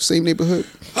 Yeah. Same neighborhood.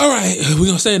 All right, we're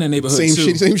gonna stay in that neighborhood. Same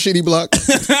shitty block.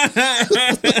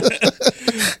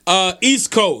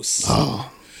 East Coast.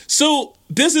 Oh. So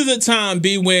this is a time,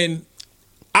 B, when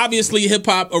obviously hip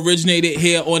hop originated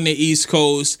here on the East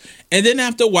Coast, and then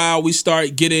after a while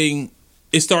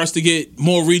it starts to get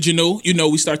more regional.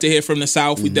 We start to hear from the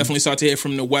South. Mm-hmm. We definitely start to hear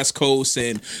from the West Coast.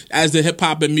 And as the hip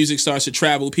hop and music starts to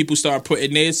travel, people start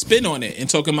putting their spin on it and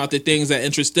talking about the things that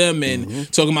interest them and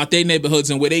talking about their neighborhoods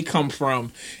and where they come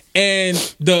from. And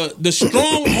the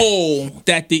stronghold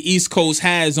that the East Coast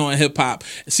has on hip hop,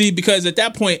 see, because at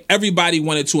that point everybody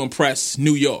wanted to impress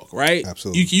New York, right?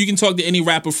 Absolutely. You can talk to any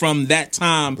rapper from that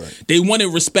time. Right. They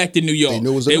wanted respect in New York.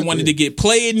 They wanted to get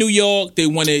play in New York. They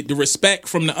wanted the respect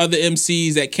from the other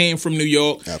MCs that came from New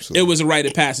York. Absolutely. It was a rite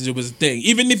of passage. It was a thing.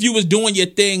 Even if you was doing your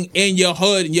thing in your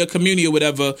hood, in your community or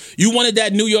whatever, you wanted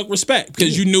that New York respect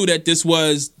because you knew that this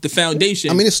was the foundation.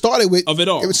 I mean, it started with of it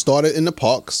all. It started in the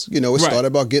parks. It started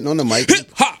about getting on the mic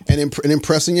and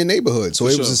impressing your neighborhood. So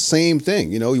it was the same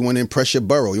thing. You want to impress your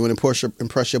borough. You want to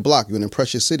impress your block. You want to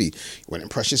impress your city. You want to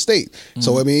impress your state. Mm-hmm.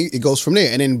 So I mean, it goes from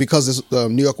there. And then because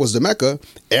New York was the Mecca,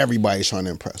 everybody's trying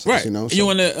to impress. Right. So. You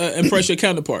want to impress your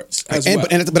counterparts as well.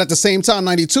 But at the same time,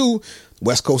 92.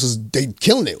 West Coast they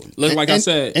killing it. Like I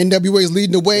said, NWA is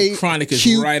leading the way. Chronic is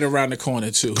right around the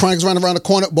corner too. Chronic's right around the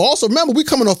corner. But also remember, we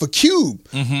coming off a Cube.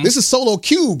 Mm-hmm. This is Solo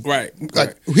Cube. Right.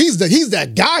 He's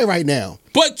that guy right now.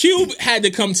 But Cube had to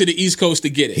come to the East Coast to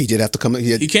get it. He did have to come.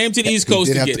 He came to the East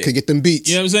Coast to get it. To get them beats.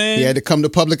 You know what I'm saying? He had to come to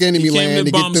Public Enemy land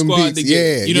to get them beats.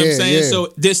 You know what I'm saying? Yeah.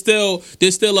 So there's still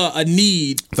a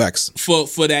need. Facts.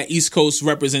 For that East Coast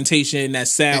representation, that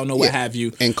sound or what have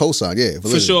you. And cosign,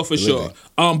 For sure.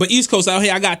 But East Coast out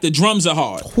here, I got the drums are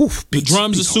hard. The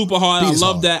drums are super hard. I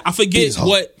love that. I forget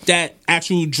what that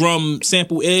actual drum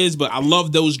sample is, but I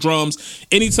love those drums.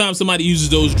 Anytime somebody uses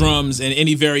those drums in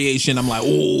any variation, I'm like,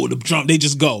 oh, the drum, they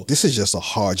just go. This is just a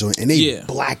hard joint, and they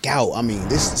black out. I mean,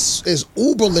 this is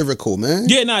uber lyrical, man.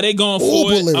 Yeah, they going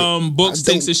for it. Books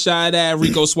takes a shot at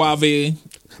Rico Suave.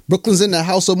 Brooklyn's in the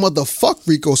house of motherfuck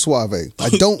Rico Suave. I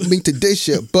don't mean to dish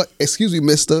it, but excuse me,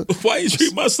 mister. Why you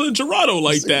treat my son Gerardo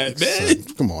like that, man?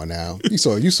 Come on now. You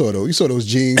saw those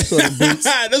jeans, those boots.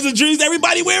 Those are jeans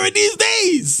everybody wearing these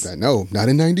days. I know, not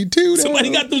in 92.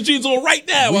 Somebody got those jeans on right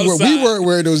now. We weren't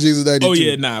wearing those jeans in 92. Oh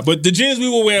yeah, nah. But the jeans we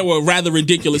were wearing were rather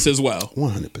ridiculous as well.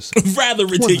 100%. Rather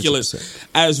ridiculous 100%.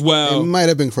 As well. It might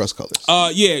have been cross colors.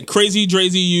 Yeah, Crazy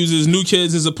Drazy uses New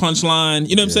Kids as a punchline.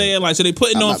 You know what I'm saying? Like, so they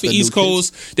putting on for East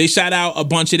Coast. Kids. They shout out a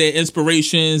bunch of their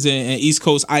inspirations and East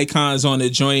Coast icons on the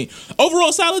joint.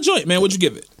 Overall, solid joint, man. What'd you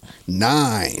give it?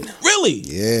 9. Really?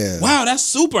 Yeah. Wow, that's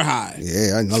super high.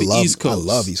 Yeah, I love East Coast. I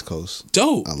love East Coast.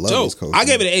 Dope. I love East Coast. I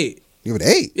gave it an 8. You gave it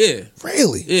an 8? Yeah.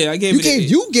 Really? Yeah, I gave it an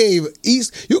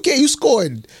 8. You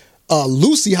scored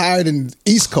Lucy higher than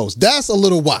East Coast. That's a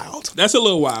little wild. That's a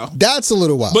little wild.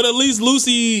 But at least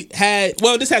Lucy had.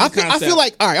 Well, this has a concept. I feel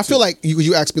like. All right. I feel like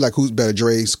you asked me like who's better,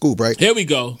 Dre, Scoop, right? Here we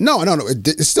go. No.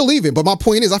 It's still even. But my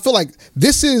point is, I feel like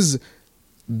this is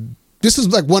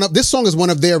like this song is one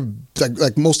of their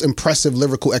like most impressive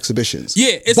lyrical exhibitions.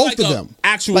 Yeah, it's both like of them.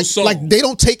 Actual song. Like they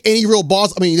don't take any real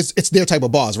bars. I mean, it's their type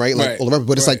of bars, right? Like all the rappers,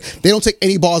 but it's like they don't take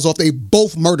any bars off. They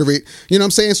both murder it. You know what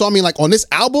I'm saying? So I mean, like on this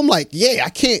album, like I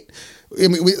can't. I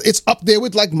mean, it's up there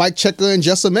with like Mike Checker and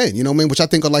Just a Man, you know what I mean? Which I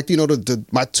think are like,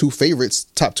 my two favorites,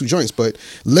 top 2 joints. But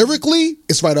lyrically,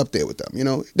 it's right up there with them,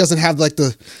 It doesn't have like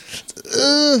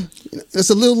it's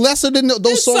a little lesser than those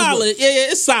it's songs. Solid.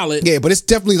 Yeah, it's solid. Yeah, but it's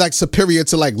definitely like superior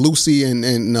to like Lucy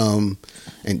and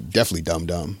definitely Dum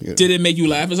Dum. Did it make you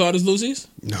laugh as hard as Lucy's?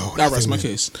 No. I rest my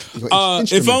case.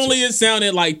 If only it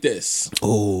sounded like this.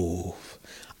 Oh.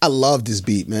 I love this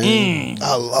beat, man.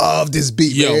 I love this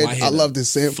beat, man. I love this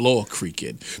sample. Floor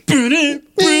creaking. Yeah,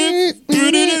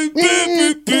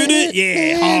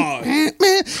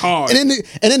 hard. And then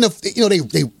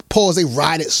they pause. They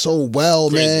ride it so well,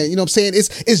 crazy. Man. You know what I'm saying?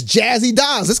 It's jazzy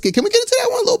Daz. Can we get into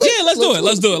that one a little bit? Yeah, let's do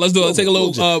it. Let's take a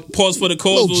little pause for the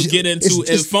cause. We'll get into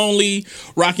If Only,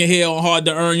 Rockin' Hair on Hard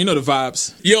to Earn. You know the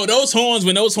vibes. Yo, when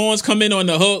those horns come in on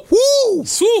the hook. Woo!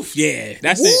 Swoof, yeah.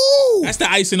 That's it. That's the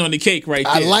icing on the cake right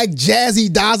there. I like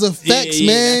jazzy Daz effects,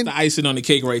 man. That's the icing on the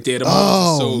cake right there.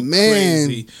 So man.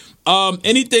 Crazy.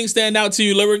 Anything stand out to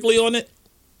you lyrically on it?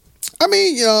 I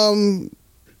mean,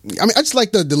 I just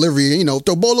like the delivery,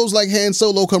 throw bolos like Han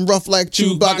Solo, come rough like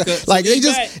Chewbacca. Like they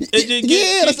just,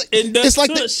 it's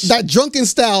like that drunken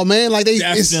style, man. Like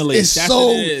it's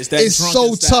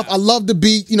so tough. I love the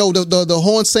beat. The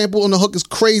horn sample on the hook is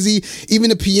crazy. Even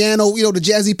the piano, the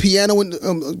jazzy piano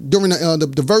during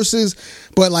the verses.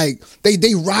 But like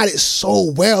they ride it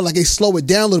so well. Like they slow it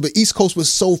down a little bit. East Coast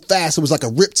was so fast. It was like a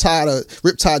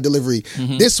riptide delivery.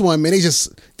 Mm-hmm. This one, man, they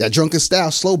just that drunken style,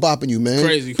 slow bopping you, man.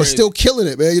 Crazy. But still killing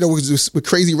it, man. With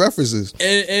crazy references.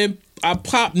 And I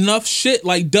pop enough shit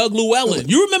like Doug Llewellyn.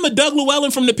 You remember Doug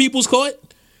Llewellyn from the People's Court?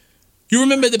 You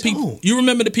remember the people? You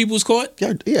remember the People's Court?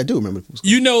 Yeah, I do remember the People's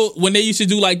Court. When they used to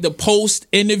do like the post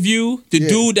interview, the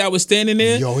dude that was standing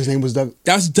there. Yo, his name was Doug.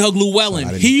 That's Doug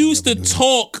Llewellyn. He used to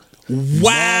talk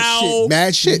Wow.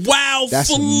 Mad shit. Wow, That's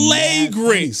flagrant.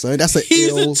 mad funny, son. That's a He's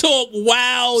ill... a talk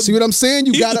wow. See what I'm saying?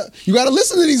 You gotta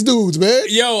listen to these dudes, man.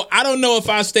 Yo, I don't know if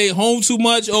I stayed home too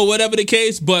much or whatever the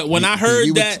case, but when I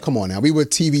heard that... Come on now. We were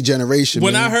TV generation,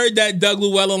 When man. I heard that Doug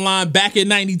Llewellyn line back in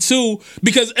 92,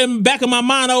 because in the back of my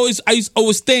mind, I used to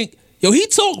always think, yo, he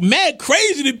talk mad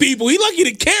crazy to people. He lucky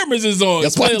the cameras is on.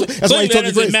 That's why he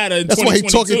talking crazy. That's why he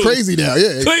talking crazy now.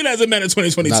 Yeah, clearly doesn't matter in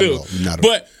 2022. Not at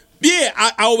all. But yeah,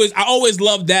 I always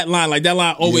loved that line. Like that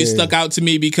line always stuck out to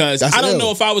me because I don't know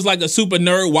if I was like a super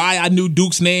nerd why I knew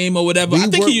Duke's name or whatever. I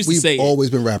think he used to say we've always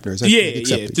been rap nerds.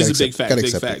 Yeah, this is a big fact.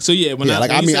 Big fact. So yeah,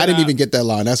 I didn't even get that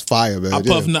line. That's fire, man.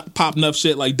 I pop enough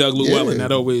shit like Doug Llewellyn.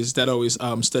 That always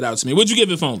stood out to me. What'd you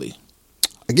give it, Only?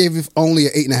 I gave it only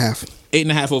an 8.5.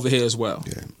 8.5 over here as well.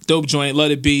 Yeah. Dope joint, love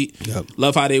the beat. Yep.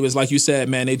 Love how they was, like you said,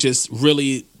 man, they just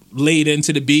really laid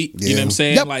into the beat. Yeah. You know what I'm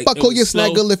saying? Yep, like buckle your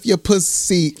snaggle, lift your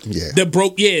pussy. Yeah.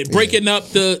 Breaking up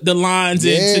the lines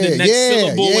into the next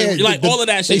syllable. And, like all of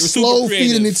that shit. They was slow super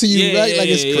creative. feeding it to you, right? Like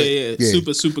it's crazy. Yeah.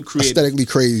 Super, super creative. Aesthetically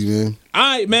crazy, man. All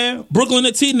right, man. Brooklyn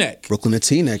to T-Neck. Brooklyn to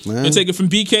T-Neck, man. And take it from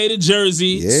BK to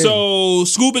Jersey. Yeah. So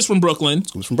Scoop is from Brooklyn.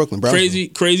 Scoop's from Brooklyn, Brownsville.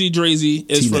 Crazy Drazy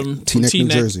is from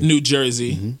T-Neck, New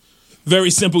Jersey. Mm-hmm.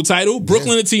 Very simple title.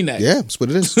 Brooklyn to T-Neck. Yeah, that's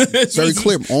what it is. Very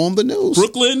clear on the news.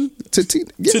 Brooklyn to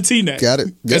T-Neck. Got it.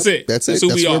 Yep. That's it. That's it. Who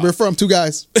That's we where are. we're from. Two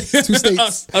guys. Two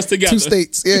states. us together. 2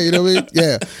 states. Yeah, you know what I mean?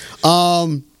 Yeah.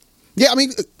 Yeah, I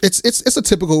mean, it's a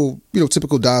typical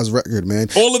Daz record, man.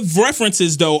 All of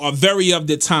references though are very of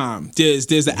the time.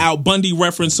 There's an Al Bundy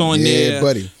reference on there. Yeah,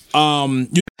 buddy.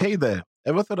 Hey there.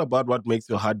 Ever thought about what makes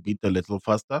your heart beat a little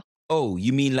faster? Oh,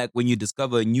 you mean like when you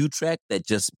discover a new track that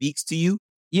just speaks to you?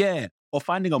 Yeah, or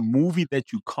finding a movie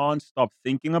that you can't stop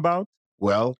thinking about?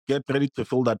 Well, get ready to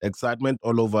feel that excitement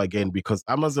all over again because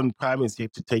Amazon Prime is here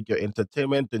to take your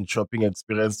entertainment and shopping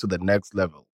experience to the next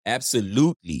level.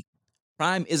 Absolutely.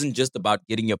 Prime isn't just about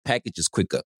getting your packages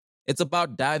quicker. It's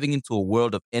about diving into a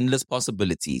world of endless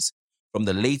possibilities, from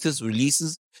the latest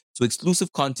releases to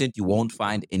exclusive content you won't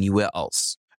find anywhere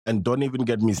else. And don't even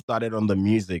get me started on the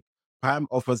music. Prime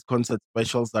offers concert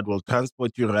specials that will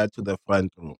transport you right to the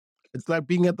front row. It's like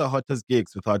being at the hottest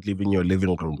gigs without leaving your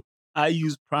living room. I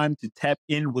use Prime to tap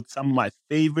in with some of my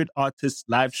favorite artists'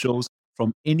 live shows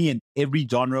from any and every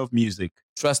genre of music.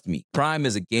 Trust me, Prime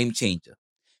is a game changer.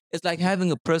 It's like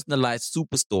having a personalized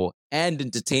superstore and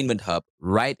entertainment hub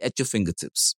right at your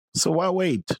fingertips. So why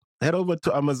wait? Head over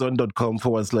to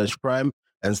amazon.com/Prime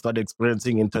and start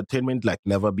experiencing entertainment like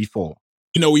never before.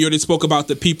 You know, we already spoke about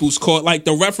the People's Court. Like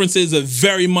the references are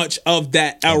very much of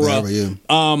that era.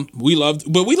 We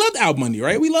loved Al Bundy,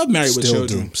 right? We loved Married with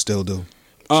Children. Still do.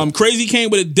 Crazy came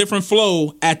with a different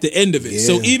flow at the end of it. Yeah.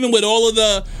 So even with all of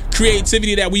the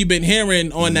creativity that we've been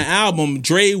hearing on the album,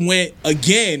 Dre went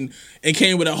again and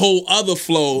came with a whole other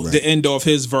flow to end off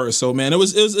his verse. So man,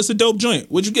 it's a dope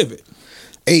joint. What'd you give it?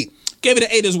 8. Gave it an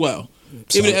 8 as well.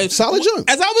 Solid joint.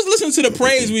 As I was listening to the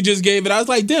praise we just gave it, I was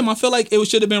like, damn, I feel like it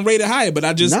should have been rated higher, but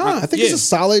I think it's a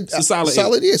solid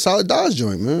solid Daz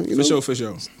joint, man. For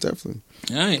sure. Definitely.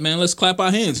 All right, man, let's clap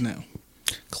our hands now.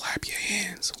 Clap your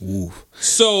hands. Ooh.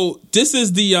 So this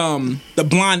is the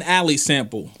Blind Alley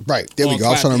sample. Right. There we go.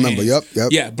 I was trying to remember.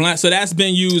 Yep. Yeah, Blind. So that's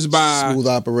been used by Smooth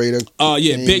Operator.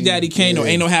 Big Daddy Kane or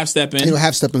Ain't No Half Steppin'. Ain't No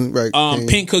Half Steppin', right.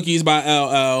 Pink Cookies by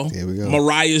LL. There we go.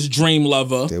 Mariah's Dream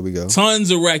Lover. There we go.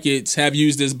 Tons of records have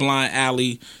used this Blind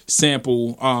Alley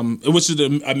sample, which is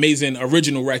an amazing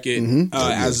original record,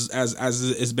 as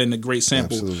it's been a great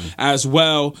sample as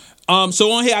well.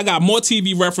 So on here I got more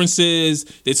TV references.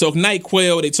 They talk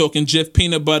NyQuil, they talking Jif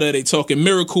Peanut Butter, they talking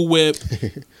Miracle Whip.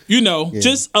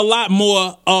 Just a lot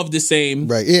more of the same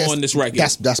on this record.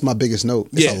 That's my biggest note.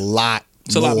 It's a lot.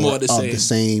 It's a lot more of the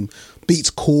same. Beats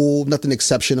cool, nothing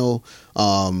exceptional.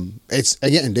 It's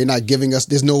again, they're not giving us.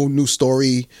 There's no new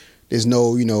story. There's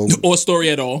no, or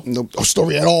story at all. No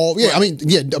story at all. Yeah, right.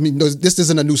 I mean, this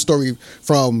isn't a new story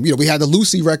from, we had the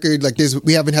Lucy record. Like this,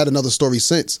 we haven't had another story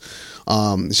since.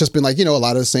 It's just been like, a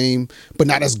lot of the same, but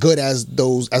not as good as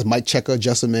Mike Checker,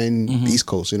 Jessamine, East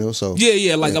Coast, so.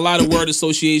 Yeah, a lot of word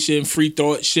association, free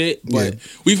thought shit. But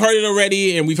we've heard it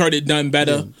already and we've heard it done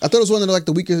better. Yeah. I thought it was one of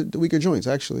the weaker joints,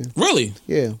 actually. Really?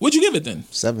 Yeah. What'd you give it then?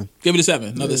 7. Give it a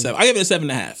 7. Another 7. I gave it a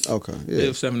 7.5. Okay. Yeah. Give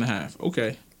it 7.5.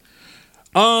 Okay.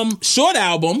 Short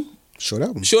album,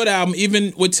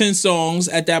 even with 10 songs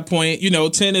at that point.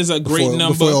 10 is a great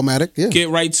number. Before Illmatic, Get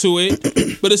right to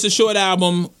it. But it's a short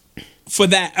album for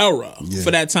that era,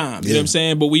 for that time. You know what I'm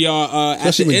saying? But we are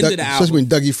at the end of the album. Especially when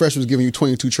Dougie Fresh was giving you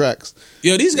 22 tracks.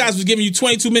 Yo, these guys was giving you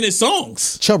 22-minute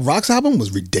songs. Chubb Rock's album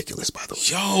was ridiculous, by the way.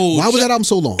 Yo. Why was that album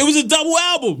so long? It was a double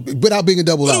album. Without being a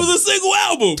double album. It was a single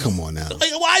album. Come on now.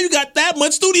 Like, why you got that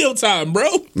much studio time, bro?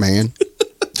 Man.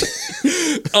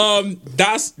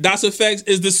 Das EFX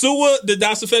is the sewer, the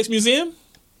Das EFX museum?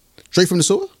 Straight from the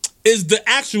sewer? Is the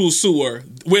actual sewer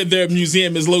where their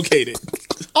museum is located.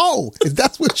 Oh,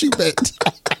 that's what you meant.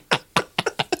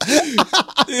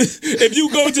 If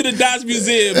you go to the Das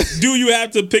Museum, do you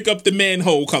have to pick up the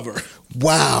manhole cover?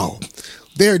 Wow.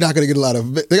 They're not going to get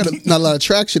not a lot of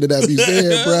traction in that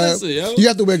museum, bro. Listen, yo. You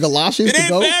have to wear galoshes to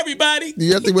go? It ain't for everybody.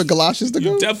 You have to wear galoshes to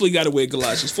go? You definitely got to wear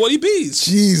galoshes. 40 Bs.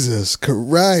 Jesus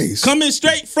Christ. Coming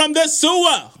straight from the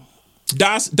sewer.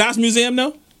 Das Museum,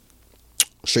 no?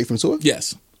 Straight from the sewer?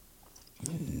 Yes.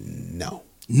 No.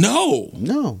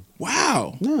 No.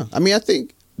 Wow. No. I mean, I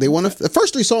think they want the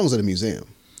first 3 songs of the museum.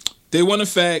 They want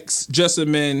EFX, Just a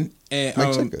Man,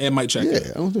 and Mike Checker.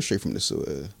 Yeah, I don't know straight from the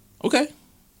sewer. Okay.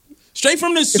 Straight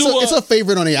from the sewer. It's a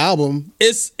favorite on the album.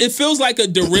 It feels like a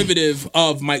derivative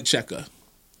of Mike Checker.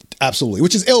 Absolutely.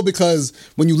 Which is ill because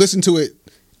when you listen to it,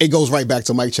 it goes right back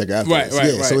to Mike Checker afterwards.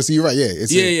 Right. So you're right. Yeah.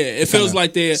 It feels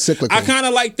like they're cyclical. I kind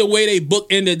of like the way they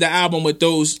bookended the album with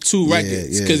those 2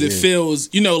 records because it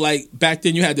feels, like back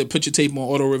then you had to put your tape on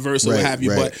auto reverse or what have you,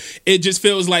 but it just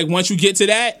feels like once you get to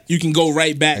that, you can go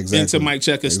right back into Mike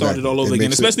Checker and start it all over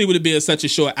again, especially with it being such a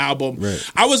short album.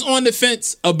 Right. I was on the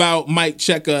fence about Mike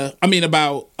Checker,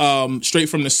 about Straight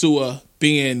from the Sewer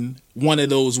being one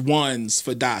of those ones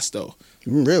for Das though.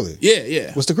 Really?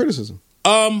 Yeah. What's the criticism?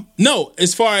 No,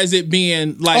 as far as it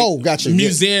being like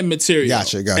museum material.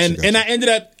 Gotcha. And I ended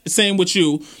up saying with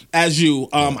you, I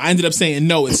ended up saying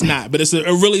no, it's not. But it's a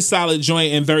really solid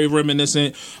joint and very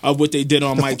reminiscent of what they did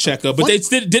on Mike Checker. But they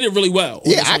did it really well.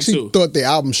 Yeah, I actually thought the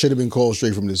album should have been called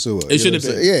Straight from the Sewer. It should have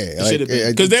been. Yeah. It should have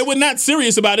been. Because they were not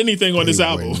serious about anything on this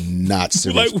album. Not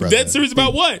serious. Like, dead serious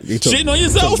about what? Shitting on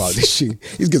yourself?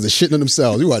 These guys are shitting on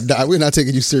themselves. We're not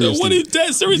taking you seriously. What are you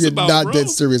dead serious about, You're not bro? dead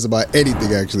serious about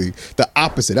anything, actually. The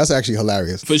opposite. That's actually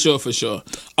hilarious. For sure.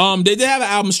 They did have an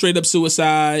album, Straight Up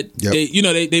Suicide.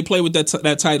 Yep. They play with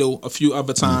that title a few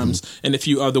other times in a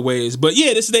few other ways. But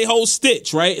yeah, this is their whole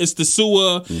stitch, right? It's the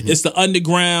sewer, it's the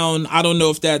underground. I don't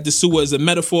know if the sewer is a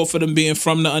metaphor for them being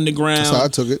from the underground. That's how I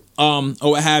took it. Or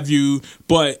what have you.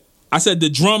 But I said the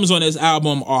drums on this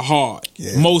album are hard,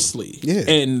 mostly. Yeah.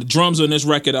 And the drums on this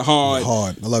record are hard.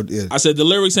 I love it. I said the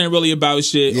lyrics ain't really about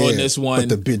shit on this one.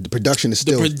 But the production is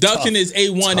still The production tough. is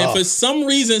A1. Tough. And for some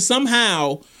reason,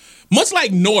 somehow, much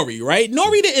like Nori, right?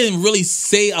 Nori didn't really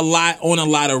say a lot on a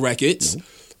lot of records,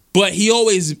 but he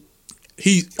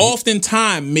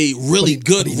oftentimes made really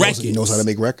good records. He knows how to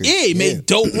make records. Yeah, he made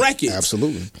dope records.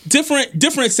 Absolutely.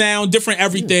 Different sound, different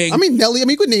everything. Nelly,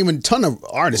 you could name a ton of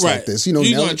artists like this. You're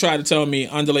Nelly. going to try to tell me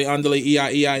Andale,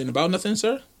 EI, and about nothing,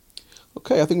 sir?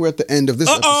 Okay, I think we're at the end of this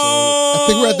episode.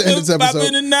 Thank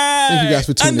you guys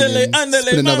for tuning in. It's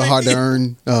been another hard to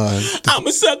earn. I'm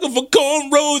a sucker for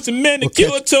cornrows and manicure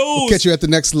toes. We'll catch you at the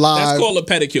next live. That's called a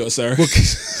pedicure, sir.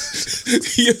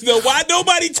 Why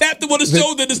nobody tapped him on the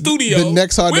shoulder in the studio? The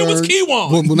next hard to earn. Where was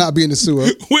Keywan? Will not be in the sewer.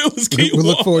 Where was Keywan? We'll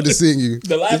look forward to seeing you.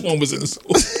 The last one was in the sewer.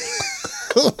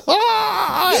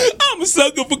 I'm a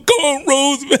sucker for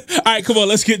cornrows, man. All right, come on,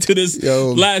 let's get to this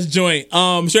last joint.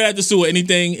 Straight out the sewer.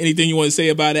 Anything you want to say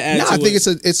about it? I think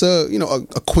it's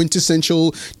a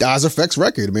quintessential Das EFX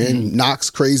record, man. Knox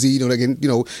crazy,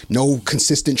 no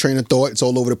consistent train of thought. It's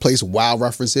all over the place. Wild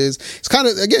references. It's kind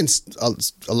of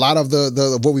a lot of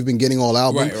the what we've been getting all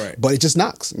album, right. But it just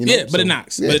knocks. But it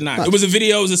knocks. It was a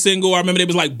video. It was a single. I remember they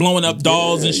was like blowing up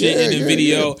dolls and shit in the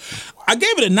video. I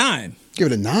gave it a 9. Give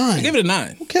it a 9. I give it a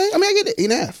 9. Okay. I get it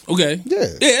 8.5. Okay. Yeah.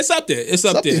 Yeah, it's up there. It's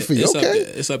up there for you. It's okay. up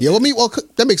there. It's up there. Well,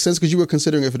 that makes sense because you were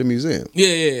considering it for the museum.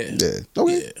 Yeah.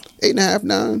 Okay. 8.5,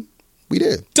 9. We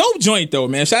did. Dope joint though,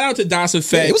 man. Shout out to Das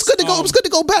EFX. Yeah, it was good to go. It was good to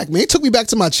go back, man. It took me back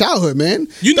to my childhood, man.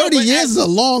 30 years is a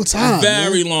long time.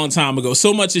 Very long time ago.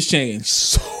 So much has changed.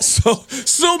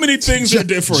 So many things are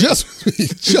different. Just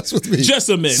with me. Just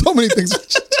a man. So many things.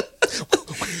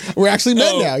 We're actually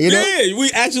men now, Yeah,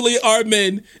 we actually are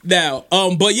men now.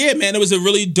 But yeah, man, it was a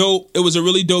really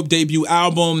dope debut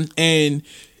album, and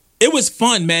it was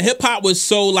fun, man. Hip hop was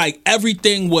so like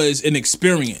everything was an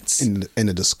experience. And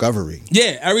a discovery.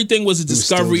 Yeah, everything was a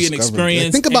discovery and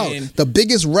experience. Like, think about the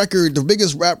biggest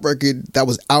rap record that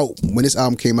was out when this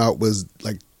album came out was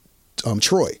like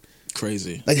Troy.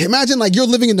 Crazy. Like imagine like you're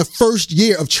living in the first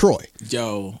year of Troy.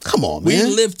 Yo. Come on, man.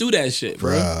 We lived through that shit,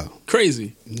 bro. Bruh.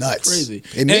 Crazy. Nuts. Crazy.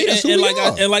 It made us who we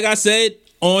are. Like I said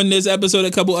on this episode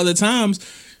a couple other times,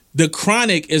 the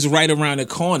Chronic is right around the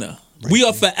corner. Right, we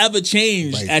are forever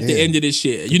changed at the end of this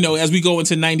year. You know, as we go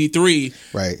into 93,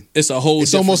 right? It's a whole.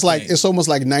 It's almost like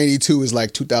 92 is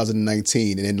like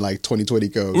 2019, and then like 2020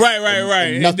 goes. Right.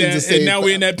 And nothing's the same. And now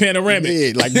we're in that panoramic.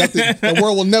 Yeah, like nothing. The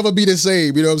world will never be the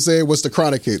same. You know what I'm saying? What's the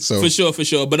Chronic hit? So for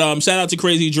sure. But shout out to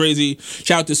Crazy Drazy.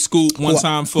 Shout out to Scoop one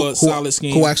time for solid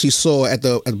scheme. Who actually saw at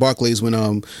Barclays when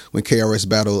KRS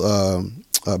battled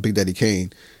Big Daddy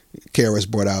Kane. KRS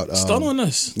brought out. Stun on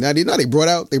us. Now they brought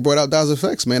out Das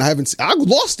EFX, man. I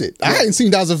lost it. I hadn't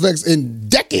seen Das EFX in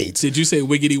decades. Did you say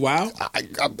wiggity wow?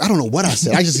 I don't know what I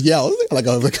said. I just yelled like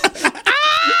riggedy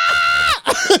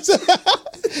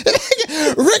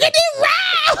wow.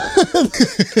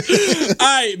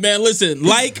 All right, man. Listen,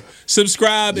 like,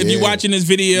 subscribe if you're watching this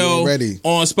video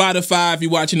on Spotify. If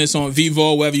you're watching this on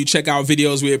Vivo, wherever you check out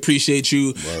videos, we appreciate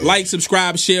you. Word. Like,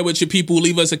 subscribe, share with your people.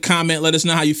 Leave us a comment. Let us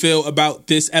know how you feel about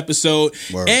this episode.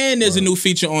 Word. And there's a new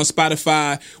feature on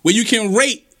Spotify where you can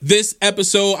rate this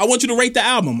episode. I want you to rate the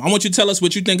album. I want you to tell us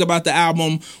what you think about the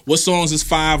album. What songs is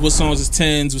 5? What songs is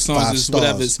 10s? What songs is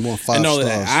whatever? And all of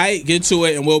that. All right, get to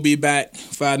it, and we'll be back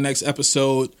for our next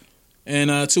episode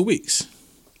in 2 weeks.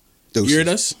 Deuces. You heard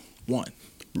us? 1.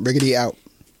 Riggedy out.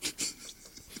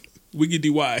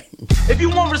 Wiggity why? If you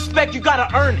want respect, you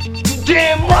gotta earn it. You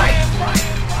damn right.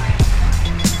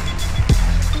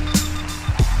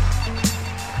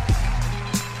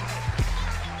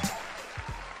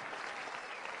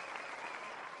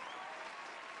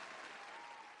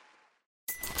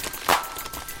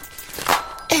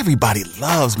 Everybody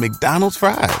loves McDonald's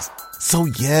fries. So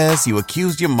yes, you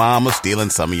accused your mom of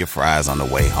stealing some of your fries on the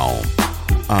way home.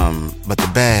 But the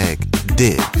bag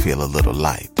did feel a little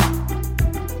light.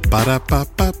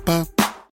 Ba-da-ba-ba-ba.